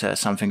create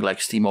something like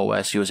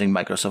SteamOS using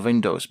Microsoft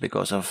Windows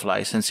because of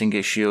licensing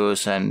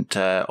issues and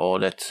all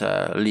that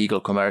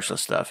legal commercial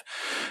stuff.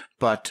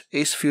 But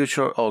could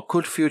future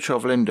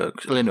of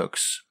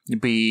Linux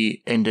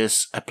be in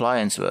this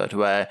appliance world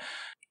where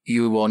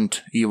you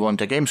want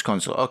a games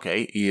console?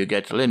 Okay, you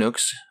get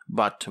Linux,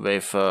 but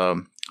with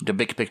the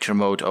big picture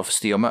mode of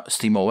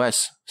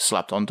SteamOS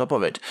slapped on top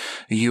of it.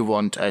 You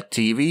want a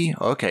TV?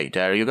 Okay,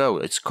 there you go.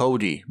 It's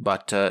Kodi,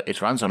 but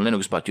it runs on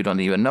Linux, but you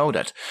don't even know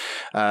that.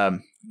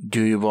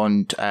 Do you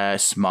want a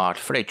smart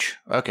fridge?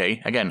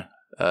 Okay, again,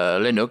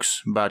 Linux,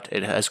 but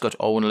it has got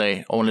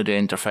only the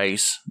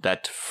interface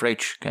that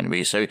fridge can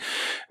be. So,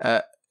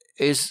 I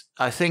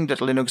think that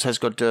Linux has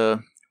got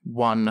that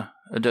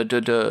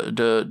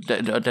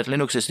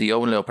Linux is the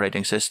only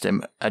operating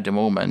system at the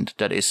moment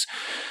that is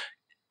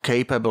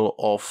capable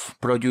of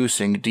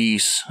producing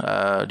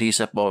that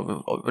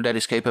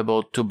is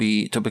capable to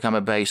become a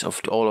base of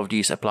all of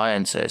these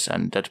appliances,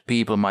 and that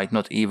people might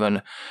not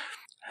even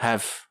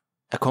have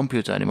a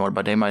computer anymore,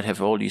 but they might have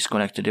all these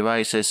connected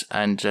devices,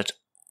 and that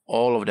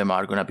all of them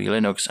are going to be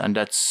Linux. And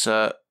that's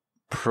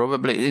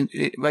probably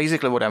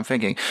basically what I'm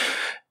thinking.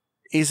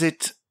 Is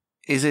it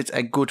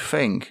a good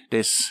thing,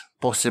 this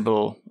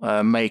possible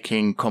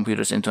making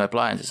computers into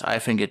appliances? I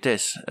think it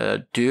is.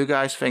 Do you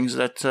guys think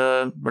that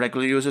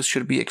regular users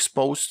should be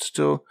exposed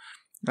to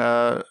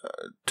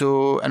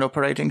an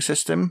operating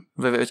system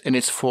in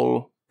its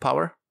full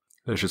power?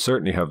 They should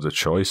certainly have the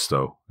choice,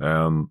 though.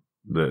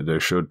 There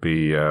should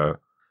be,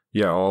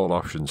 all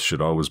options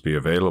should always be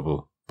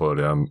available. But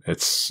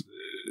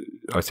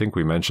I think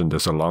we mentioned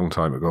this a long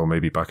time ago,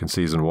 maybe back in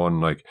season 1,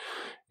 like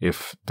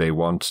if they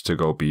want to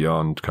go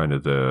beyond kind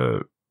of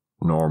the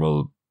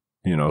normal,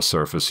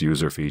 Surface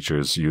user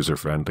features,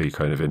 user-friendly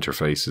kind of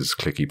interfaces,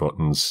 clicky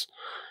buttons,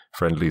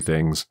 friendly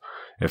things,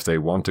 if they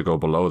want to go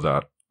below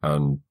that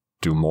and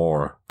do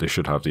more, they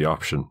should have the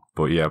option.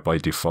 But yeah, by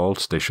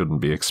default, they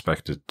shouldn't be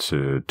expected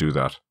to do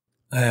that.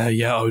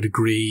 I would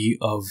agree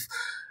of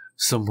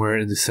somewhere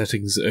in the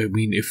settings. I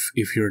mean,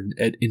 if you're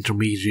an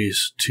intermediate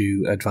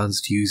to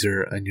advanced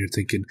user and you're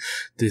thinking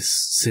this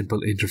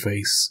simple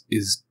interface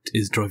is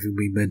driving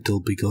me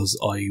mental because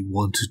I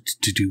wanted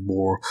to do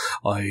more,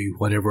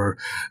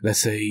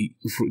 let's say,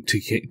 to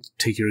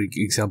take your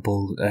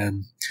example,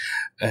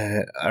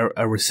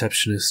 a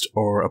receptionist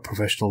or a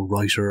professional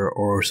writer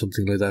or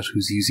something like that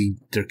who's using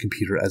their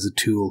computer as a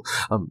tool.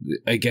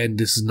 Again,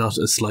 this is not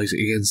a slight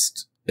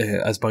against,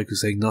 as Mike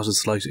was saying, not a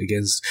slight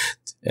against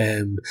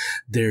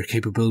their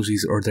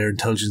capabilities or their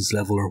intelligence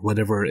level or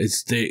whatever.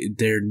 It's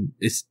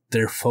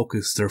their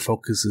focus. Their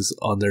focus is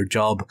on their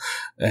job,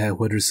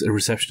 whether it's a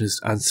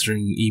receptionist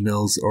answering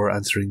emails or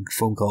answering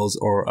phone calls,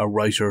 or a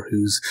writer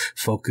whose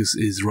focus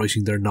is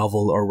writing their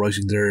novel or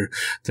writing their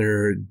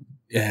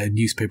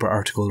newspaper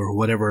article or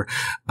whatever,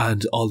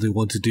 and all they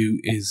want to do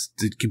is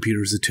the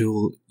computer is a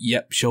tool.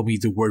 Yep, show me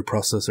the word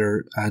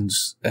processor, and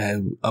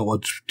I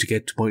want to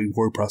get to my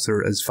word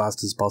processor as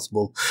fast as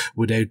possible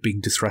without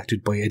being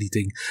distracted by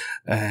anything.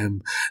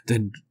 Then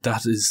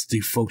that is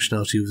the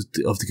functionality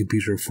of the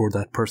computer for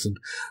that person.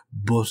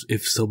 But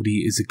if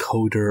somebody is a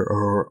coder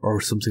or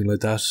something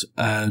like that,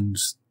 and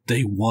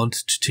they want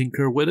to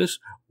tinker with it,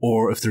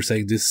 or if they're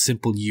saying this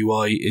simple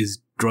UI is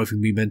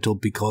driving me mental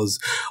because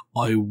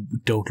I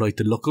don't like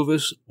the look of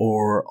it,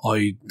 or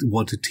I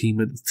want to theme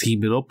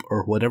it up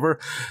or whatever,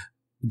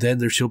 then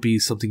there should be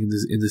something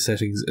in the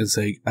settings and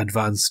say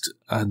advanced,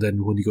 and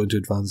then when you go into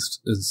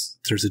advanced,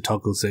 there's a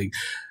toggle saying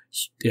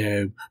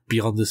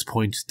beyond this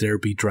point there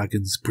be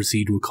dragons,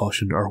 proceed with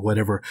caution or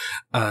whatever,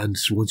 and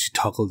once you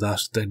toggle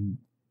that, then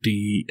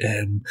the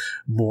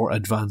more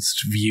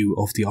advanced view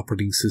of the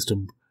operating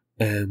system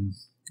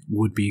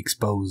would be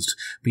exposed.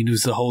 I mean, it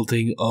was the whole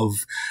thing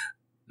of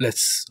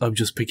I'm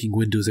just picking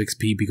Windows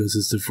XP because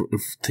it's the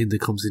thing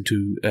that comes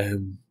into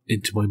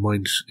my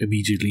mind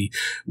immediately,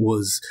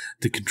 was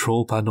the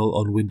control panel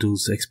on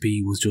Windows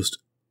XP was just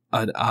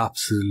an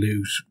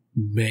absolute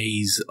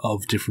maze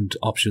of different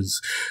options.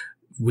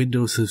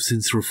 Windows have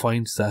since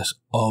refined that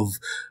of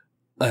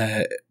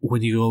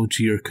when you go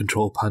into your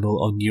control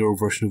panel on your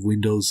version of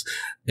Windows,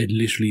 it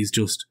literally is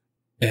just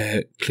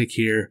click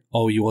here.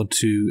 Oh, you want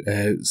to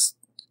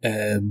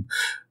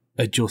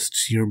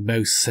adjust your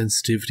mouse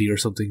sensitivity or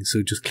something,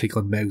 so just click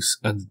on mouse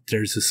and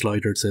there's a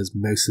slider that says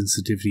mouse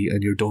sensitivity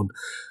and you're done.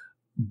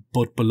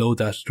 But below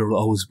that there will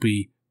always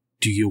be,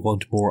 do you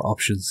want more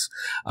options?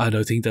 And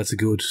I think that's a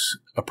good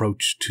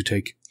approach to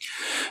take.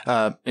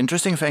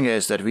 Interesting thing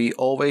is that we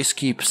always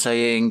keep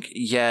saying,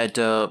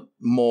 the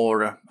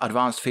more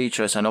advanced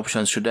features and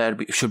options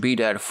should be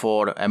there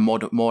for a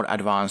more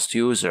advanced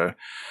user.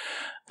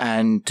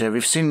 And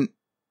we've seen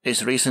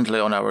this recently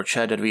on our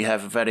chat that we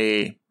have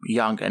very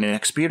young and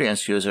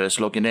inexperienced users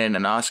logging in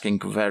and asking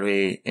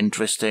very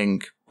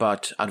interesting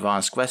but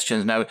advanced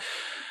questions. Now,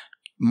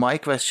 my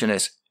question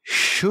is,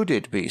 should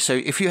it be? So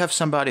if you have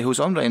somebody who's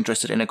only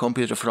interested in a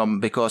computer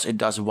because it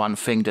does one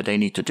thing that they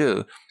need to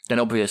do, then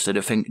obviously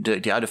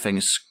the other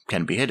things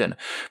can be hidden.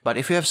 But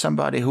if you have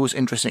somebody who's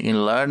interested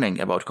in learning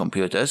about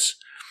computers,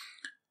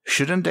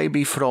 shouldn't they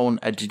be thrown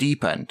at the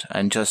deep end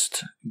and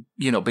just,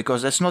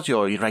 because that's not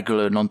your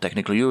regular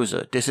non-technical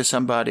user. This is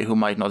somebody who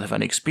might not have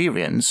any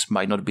experience,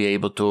 might not be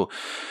able to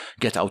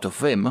get out of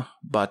Vim,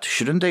 but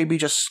shouldn't they be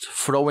just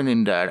thrown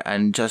in there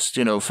and just,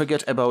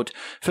 forget about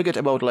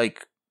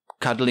like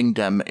cuddling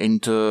them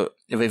with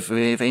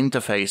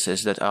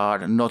interfaces that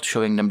are not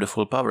showing them the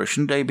full power?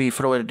 Shouldn't they be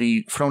thrown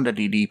at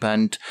the deep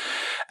end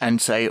and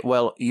say,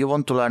 well, you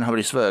want to learn how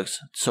this works,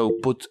 so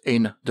put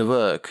in the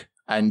work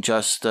and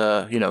just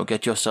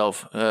get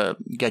yourself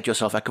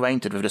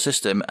acquainted with the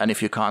system, and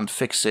if you can't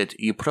fix it,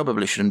 you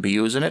probably shouldn't be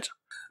using it.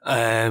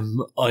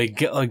 I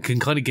can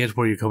kind of get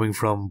where you're coming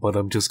from, but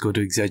I'm just going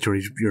to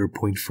exaggerate your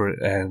point for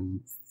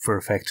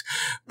effect.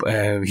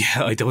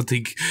 I don't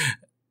think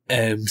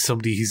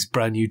somebody who's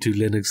brand new to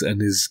Linux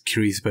and is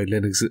curious about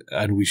Linux,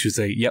 and we should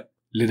say, yep,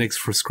 Linux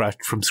from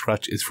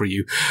scratch is for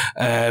you.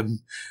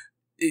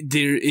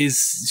 There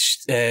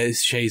is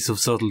shades of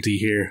subtlety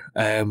here.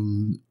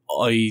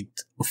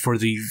 For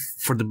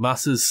the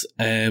masses,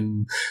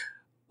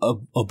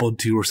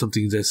 Ubuntu or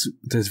something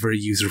that's very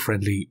user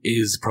friendly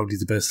is probably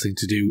the best thing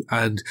to do,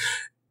 and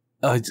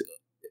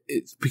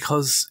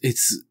because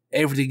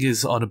everything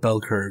is on a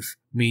bell curve.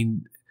 I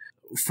mean,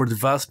 for the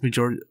vast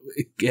majority,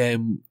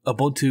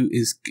 Ubuntu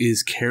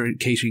is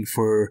catering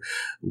for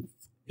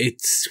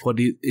it's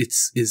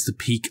the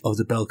peak of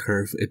the bell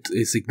curve. It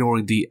is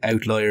ignoring the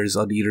outliers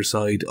on either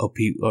side of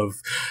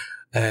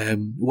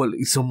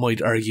some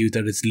might argue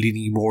that it's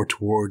leaning more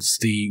towards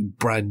the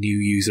brand new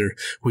user,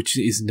 which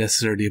isn't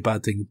necessarily a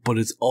bad thing, but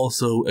it's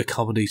also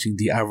accommodating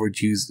the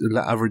average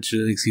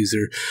Linux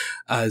user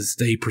as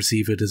they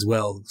perceive it as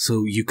well.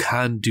 So you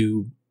can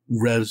do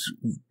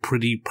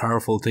pretty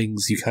powerful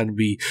things. You can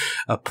be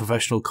a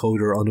professional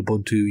coder on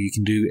Ubuntu. You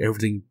can do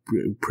everything,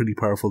 pretty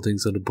powerful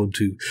things on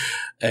Ubuntu.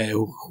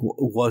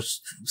 What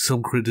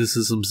some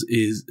criticisms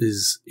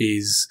is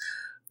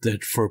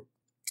that for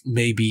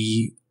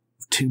maybe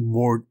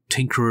more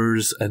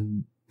tinkerers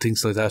and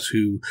things like that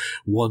who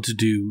want to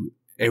do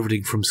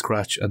everything from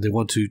scratch and they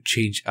want to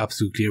change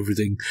absolutely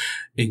everything,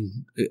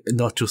 in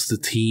not just the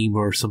theme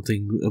or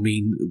something. I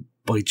mean,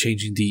 by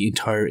changing the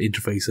entire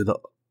interface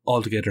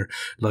altogether,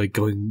 like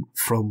going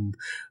from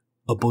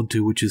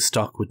Ubuntu, which is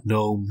stock with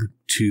GNOME,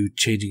 to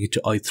changing it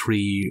to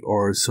i3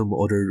 or some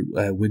other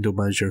window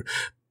manager.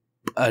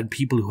 And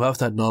people who have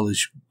that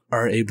knowledge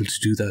are able to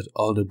do that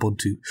on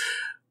Ubuntu.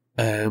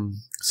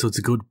 So it's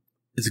a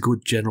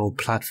good general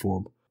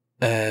platform.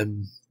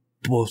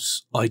 But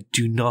I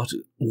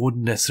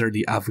wouldn't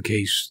necessarily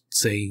advocate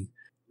saying,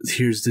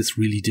 here's this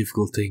really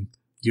difficult thing.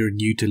 You're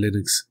new to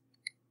Linux.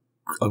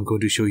 I'm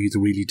going to show you the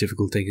really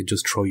difficult thing and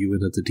just throw you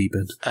in at the deep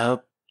end.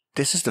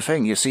 This is the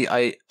thing. You see,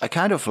 I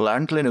kind of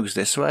learned Linux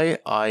this way.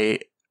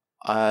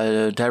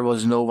 There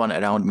was no one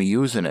around me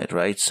using it,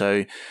 right?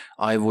 So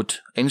I would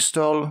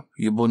install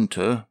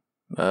Ubuntu,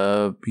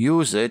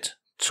 use it,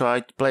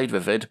 played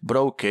with it,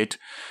 broke it.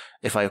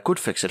 If I could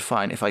fix it,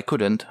 fine. If I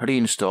couldn't,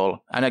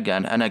 reinstall, and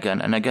again, and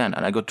again, and again.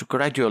 And I got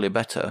gradually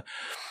better.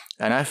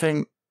 And I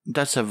think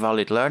that's a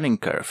valid learning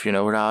curve,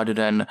 rather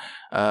than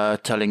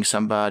telling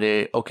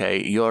somebody,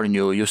 okay, you're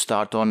new, you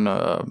start on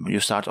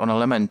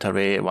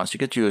elementary. Once you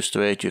get used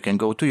to it, you can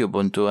go to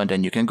Ubuntu, and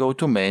then you can go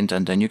to Mint,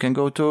 and then you can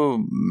go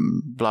to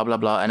blah, blah,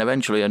 blah, and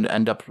eventually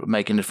end up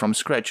making it from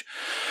scratch.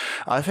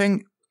 I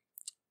think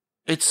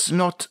it's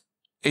not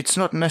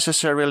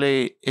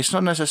necessarily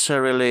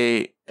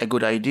a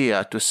good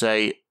idea to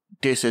say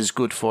this is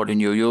good for the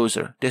new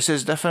user. This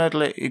is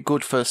definitely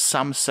good for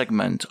some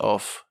segment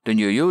of the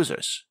new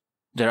users.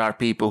 There are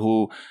people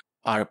who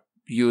are,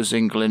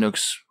 using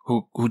Linux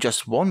who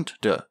just want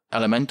the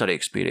elementary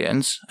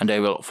experience, and they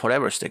will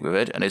forever stick with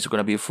it, and it's going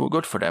to be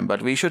good for them.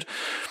 But we should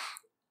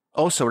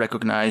also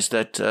recognize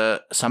that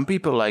some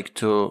people like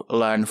to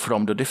learn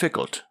from the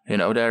difficult.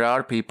 There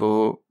are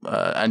people,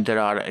 and there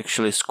are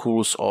actually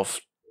schools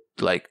of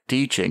like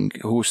teaching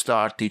who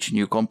start teaching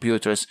you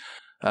computers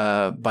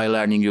by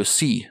learning you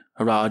C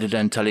rather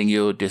than telling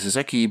you this is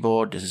a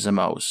keyboard, this is a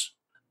mouse.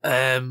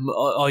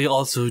 I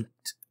also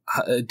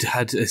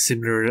had a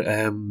similar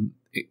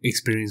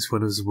experience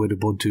when I was with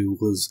Ubuntu.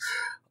 Was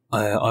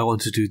I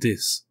want to do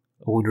this?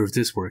 I wonder if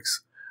this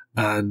works,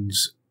 and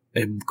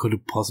could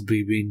have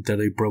possibly been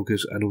that I broke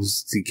it, and it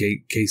was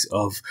the case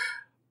of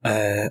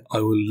I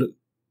will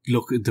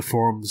look at the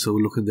forums, so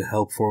look in the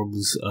help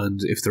forums, and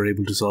if they're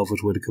able to solve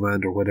it with a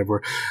command or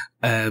whatever.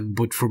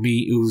 But for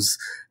me,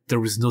 there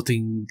was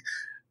nothing.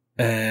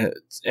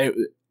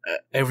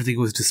 Everything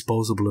was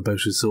disposable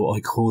about it, so I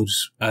could,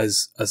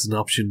 as an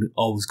option,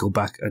 always go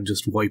back and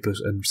just wipe it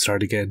and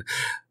start again.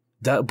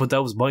 But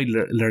that was my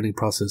learning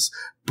process.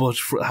 But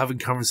for having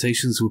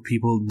conversations with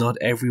people, not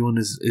everyone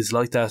is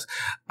like that.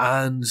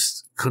 And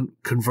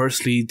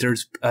conversely,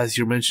 there's, as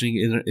you're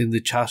mentioning in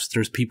the chat,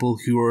 there's people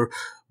who are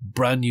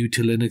brand new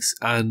to Linux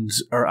and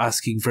are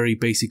asking very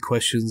basic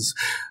questions.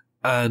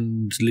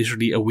 And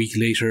literally a week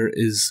later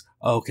is,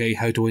 okay,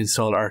 how do I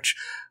install Arch?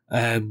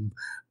 I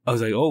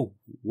was like, oh,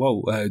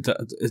 whoa.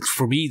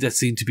 For me, that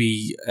seemed to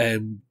be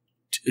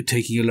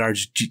taking a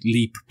large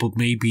leap, but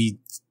maybe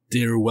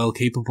they're well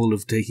capable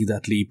of taking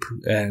that leap.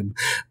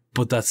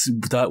 But that's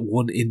that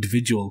one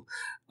individual.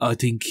 I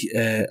think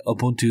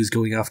Ubuntu is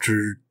going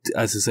after,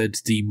 as I said,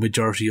 the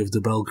majority of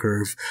the bell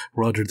curve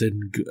rather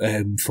than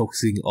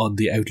focusing on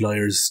the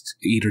outliers,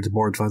 either the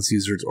more advanced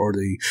users or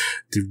the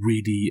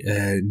really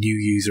new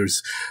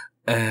users.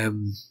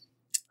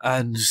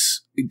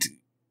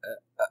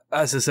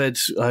 As I said,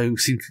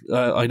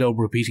 I know I'm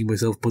repeating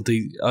myself, but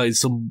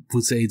some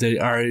would say they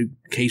are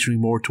catering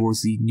more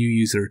towards the new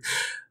user.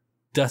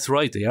 That's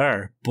right, they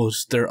are, but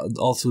they're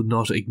also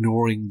not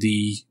ignoring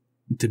the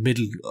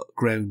middle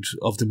ground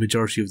of the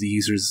majority of the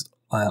users.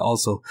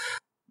 Also,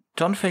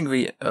 don't think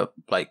we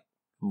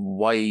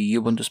why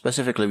Ubuntu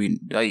specifically.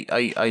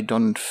 I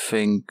don't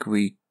think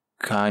we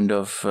kind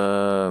of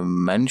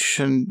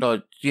mentioned.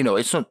 No,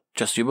 it's not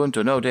just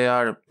Ubuntu. No, they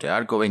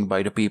are going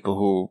by the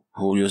people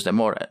who use them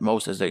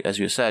most, as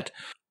you said.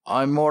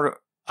 I'm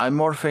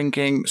more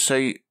thinking.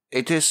 Say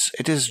it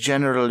is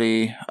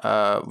generally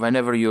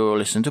whenever you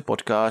listen to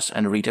podcasts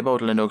and read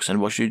about Linux and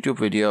watch YouTube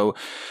video,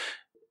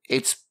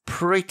 it's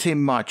pretty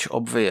much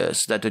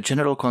obvious that the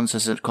general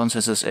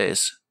consensus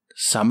is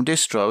some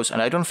distros,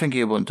 and I don't think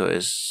Ubuntu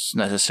is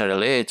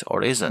necessarily it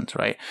or isn't,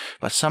 right?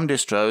 But some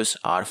distros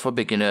are for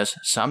beginners,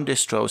 some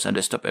distros and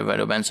desktop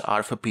environments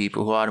are for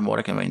people who are more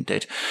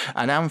acquainted.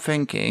 And I'm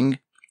thinking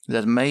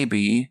that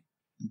maybe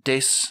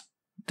this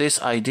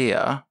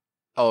idea,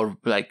 or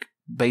like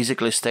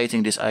basically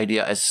stating this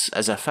idea as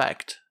a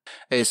fact,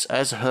 is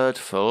as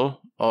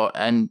hurtful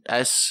and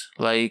as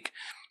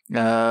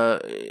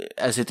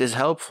it is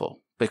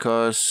helpful,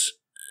 because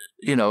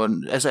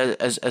as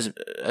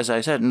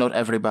I said, not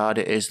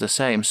everybody is the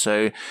same.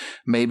 So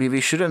maybe we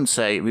shouldn't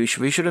say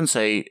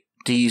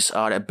these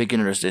are a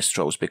beginner's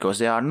distros, because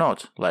they are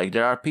not. Like,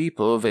 there are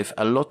people with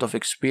a lot of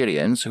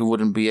experience who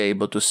wouldn't be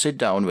able to sit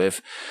down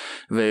with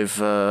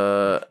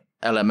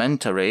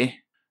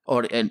elementary,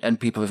 and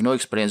people with no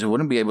experience who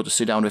wouldn't be able to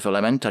sit down with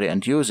elementary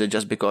and use it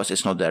just because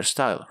it's not their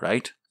style,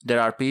 right? There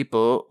are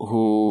people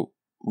who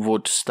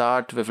would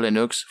start with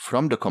Linux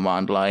from the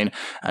command line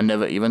and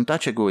never even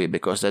touch a GUI,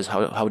 because that's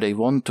how they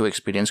want to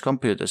experience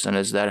computers, and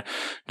it's their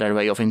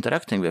way of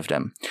interacting with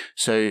them.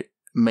 So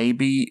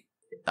maybe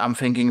I'm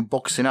thinking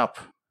boxing up,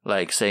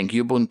 like saying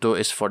Ubuntu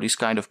is for this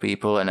kind of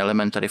people and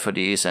elementary for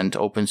these, and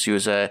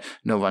OpenSUSE,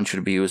 no one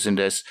should be using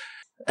this.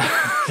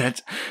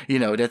 That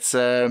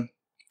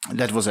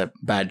was a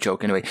bad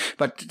joke anyway.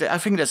 But I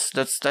think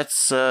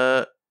that's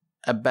a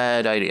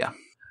bad idea.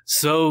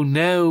 So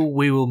now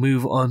we will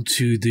move on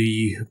to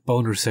the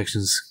boner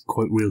sections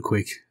real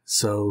quick.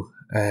 So,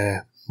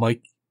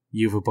 Mike,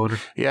 you have a boner?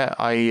 Yeah,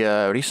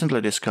 I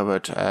recently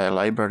discovered a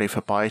library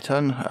for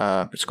Python.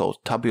 It's called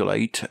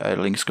Tabulate.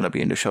 Link's going to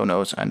be in the show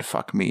notes, and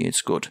fuck me,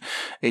 it's good.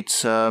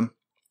 It's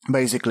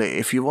basically,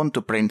 if you want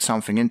to print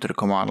something into the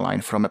command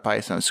line from a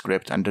Python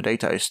script and the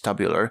data is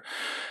tabular,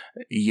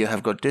 you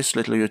have got this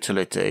little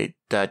utility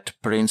that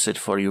prints it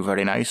for you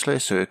very nicely.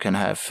 So you can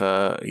have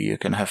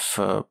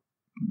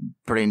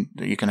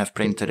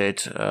printed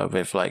it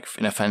with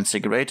in a fancy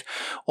grid,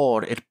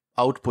 or it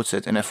outputs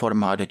it in a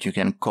format that you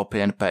can copy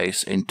and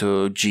paste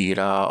into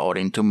Jira or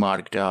into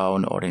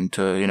Markdown or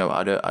into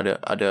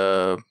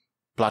other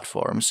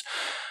platforms,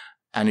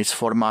 and it's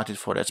formatted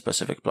for that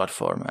specific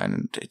platform,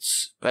 and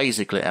it's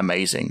basically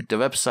amazing. The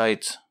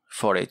website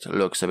for it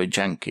looks a bit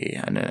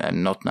janky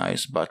and not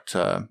nice, but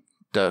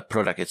the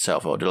product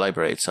itself, or the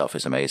library itself,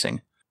 is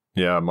amazing.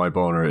 Yeah, my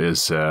boner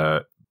is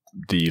the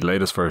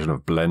latest version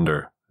of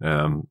Blender.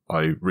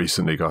 I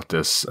recently got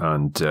this,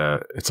 and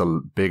it's a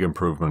big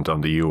improvement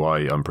on the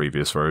UI on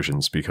previous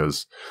versions,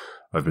 because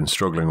I've been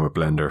struggling with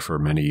Blender for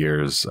many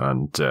years,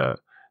 and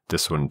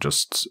this one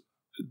just,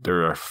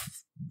 there are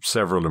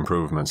several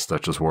improvements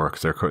that just work.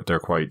 They're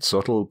quite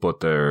subtle, but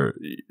they're,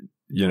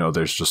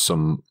 there's just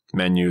some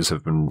menus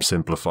have been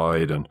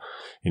simplified, and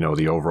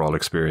the overall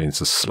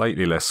experience is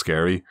slightly less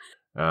scary.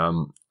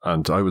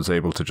 And I was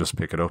able to just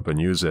pick it up and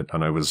use it,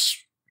 and I was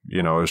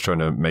trying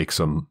to make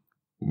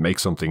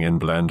something in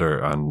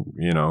Blender, and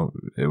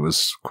it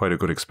was quite a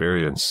good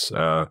experience.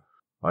 I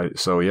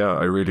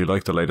really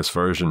like the latest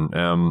version.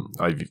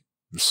 I've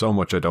so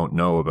much I don't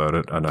know about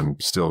it, and I'm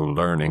still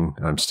learning.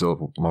 I'm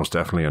still most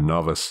definitely a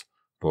novice,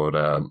 but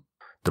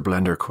the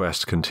Blender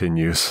quest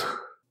continues.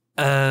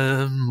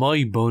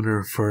 My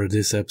boner for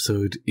this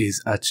episode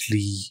is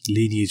actually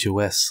Lineage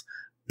OS,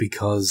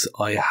 because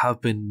I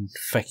have been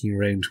fecking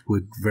around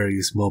with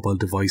various mobile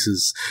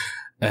devices,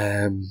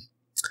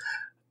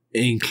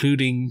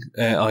 including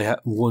I have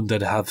one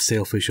that I have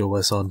Sailfish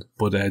OS on,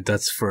 but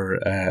that's for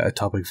a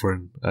topic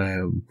for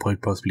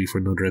quite possibly for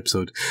another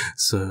episode.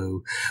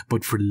 So,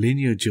 but for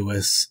Lineage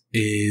OS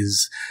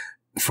is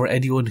for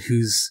anyone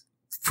who's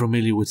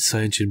familiar with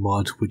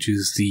CyanogenMod, which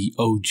is the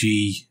OG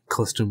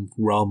custom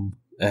ROM.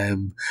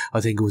 I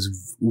think it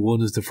was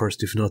one of the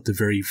first, if not the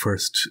very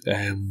first,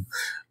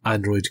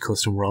 Android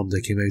custom ROM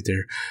that came out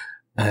there.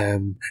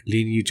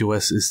 Lineage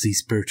OS is the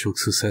spiritual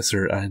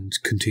successor and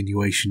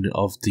continuation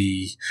of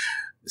the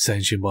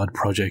CyanogenMod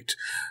project.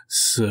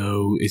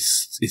 So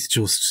it's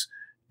just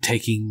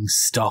taking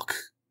stock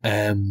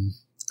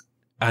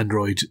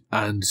Android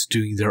and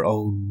doing their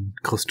own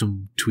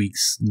custom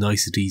tweaks,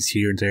 niceties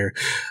here and there,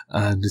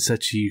 and it's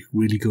actually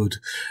really good.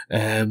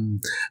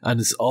 And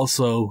it's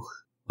also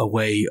a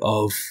way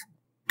of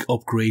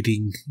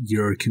upgrading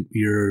your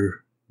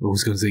I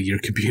was going to say your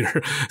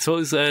computer. So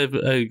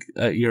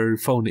your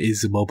phone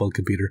is a mobile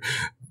computer.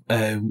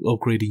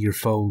 Upgrading your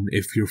phone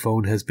if your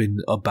phone has been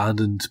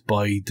abandoned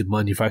by the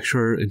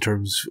manufacturer in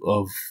terms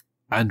of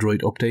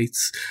Android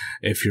updates.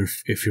 If your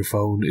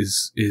phone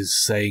is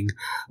saying,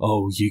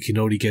 oh, you can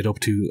only get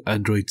up to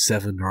Android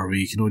 7 or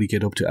you can only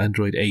get up to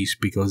Android 8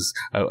 because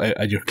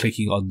and you're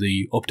clicking on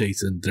the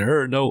updates and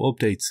there are no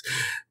updates,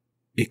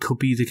 it could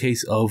be the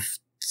case of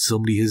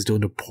somebody has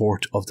done a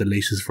port of the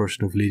latest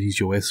version of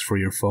Lineage OS for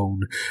your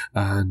phone,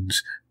 and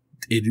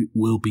it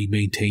will be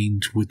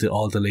maintained with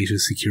all the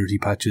latest security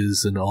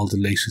patches and all the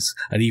latest.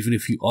 And even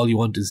if all you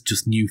want is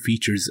just new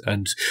features,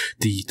 and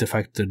the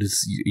fact that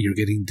you're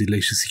getting the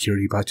latest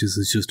security patches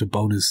is just a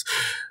bonus,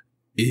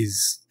 I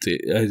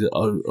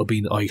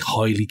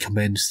highly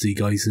commend the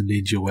guys in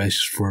Lineage OS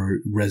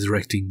for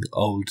resurrecting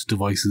old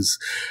devices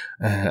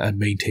and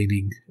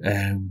maintaining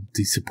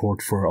the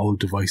support for old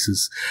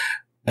devices.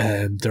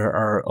 There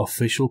are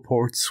official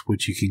ports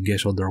which you can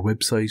get on their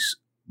website,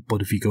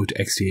 but if you go to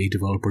XDA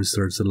developers,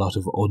 there's a lot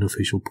of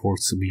unofficial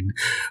ports. I mean,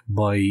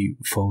 my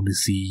phone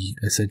is the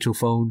Essential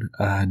phone,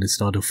 and it's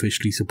not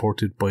officially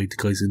supported by the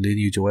guys in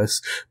Lineage OS.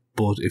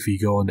 But if you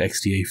go on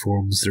XDA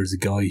forums, there's a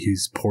guy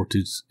who's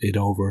ported it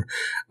over,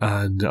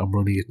 and I'm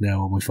running it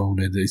now on my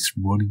phone, and it's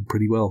running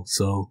pretty well.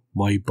 So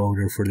my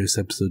boner for this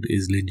episode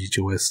is Lineage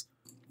OS.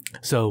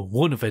 So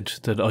one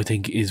event that I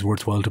think is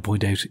worthwhile to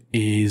point out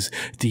is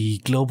the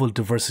Global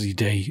Diversity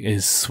Day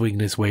is swinging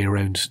its way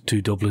around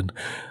to Dublin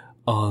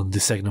on the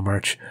 2nd of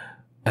March.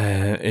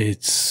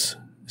 It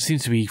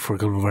seems to be for a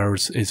couple of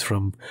hours. It's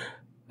from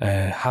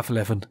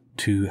 11:30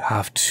 to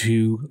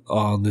 2:30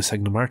 on the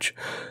 2nd of March.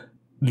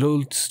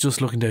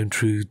 Just looking down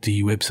through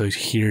the website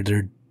here,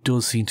 there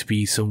does seem to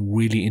be some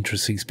really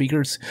interesting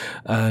speakers,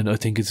 and I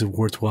think it's a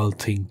worthwhile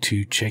thing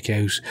to check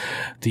out.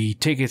 The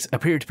tickets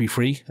appear to be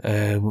free,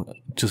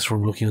 just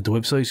from looking at the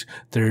website.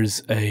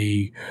 There's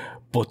a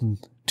button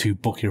to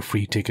book your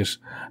free ticket.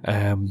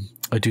 I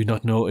do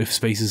not know if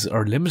spaces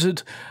are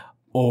limited,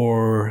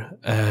 or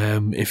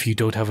if you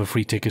don't have a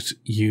free ticket,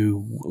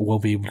 you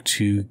won't be able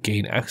to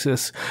gain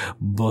access,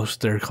 but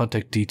their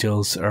contact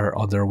details are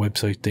on their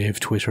website. They have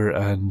Twitter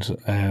and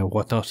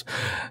whatnot.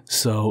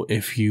 So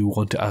if you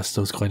want to ask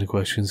those kind of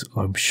questions,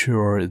 I'm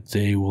sure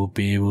they will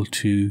be able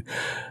to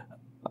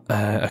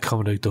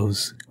accommodate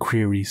those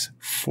queries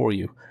for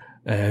you.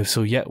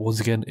 So yeah, once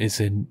again,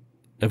 it's a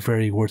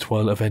very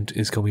worthwhile event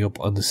is coming up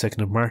on the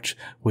 2nd of March,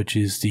 which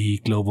is the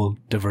Global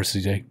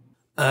Diversity Day.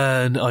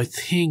 And I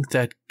think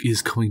that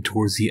is coming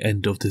towards the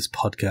end of this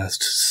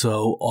podcast,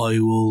 so I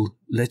will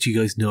let you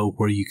guys know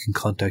where you can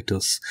contact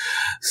us.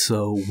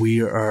 So we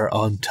are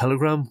on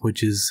Telegram,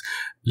 which is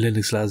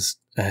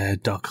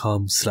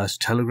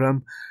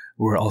linuxlads.com/Telegram.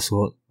 We're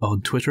also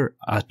on Twitter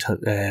at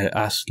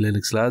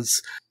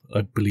LinuxLads.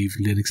 I believe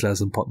Linux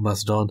Lads and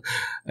Mastodon.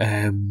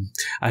 And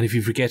if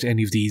you forget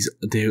any of these,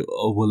 they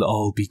will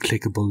all be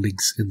clickable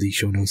links in the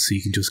show notes, so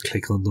you can just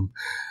click on them.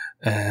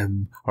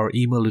 Our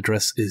email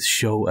address is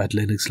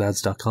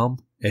show@linuxlads.com.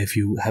 If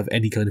you have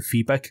any kind of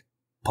feedback,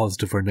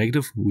 positive or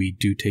negative, we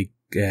do take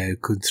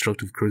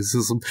constructive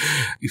criticism.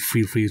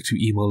 Feel free to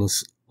email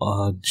us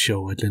on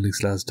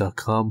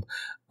show@linuxlads.com,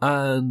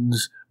 and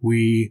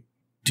we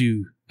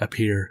do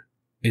appear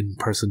in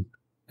person,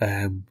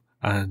 and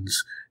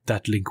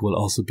that link will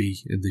also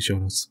be in the show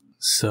notes.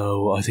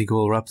 So I think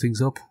we'll wrap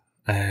things up,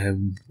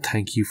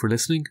 Thank you for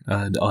listening,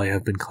 and I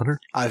have been Connor.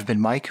 I've been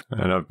Mike.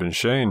 And I've been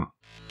Shane.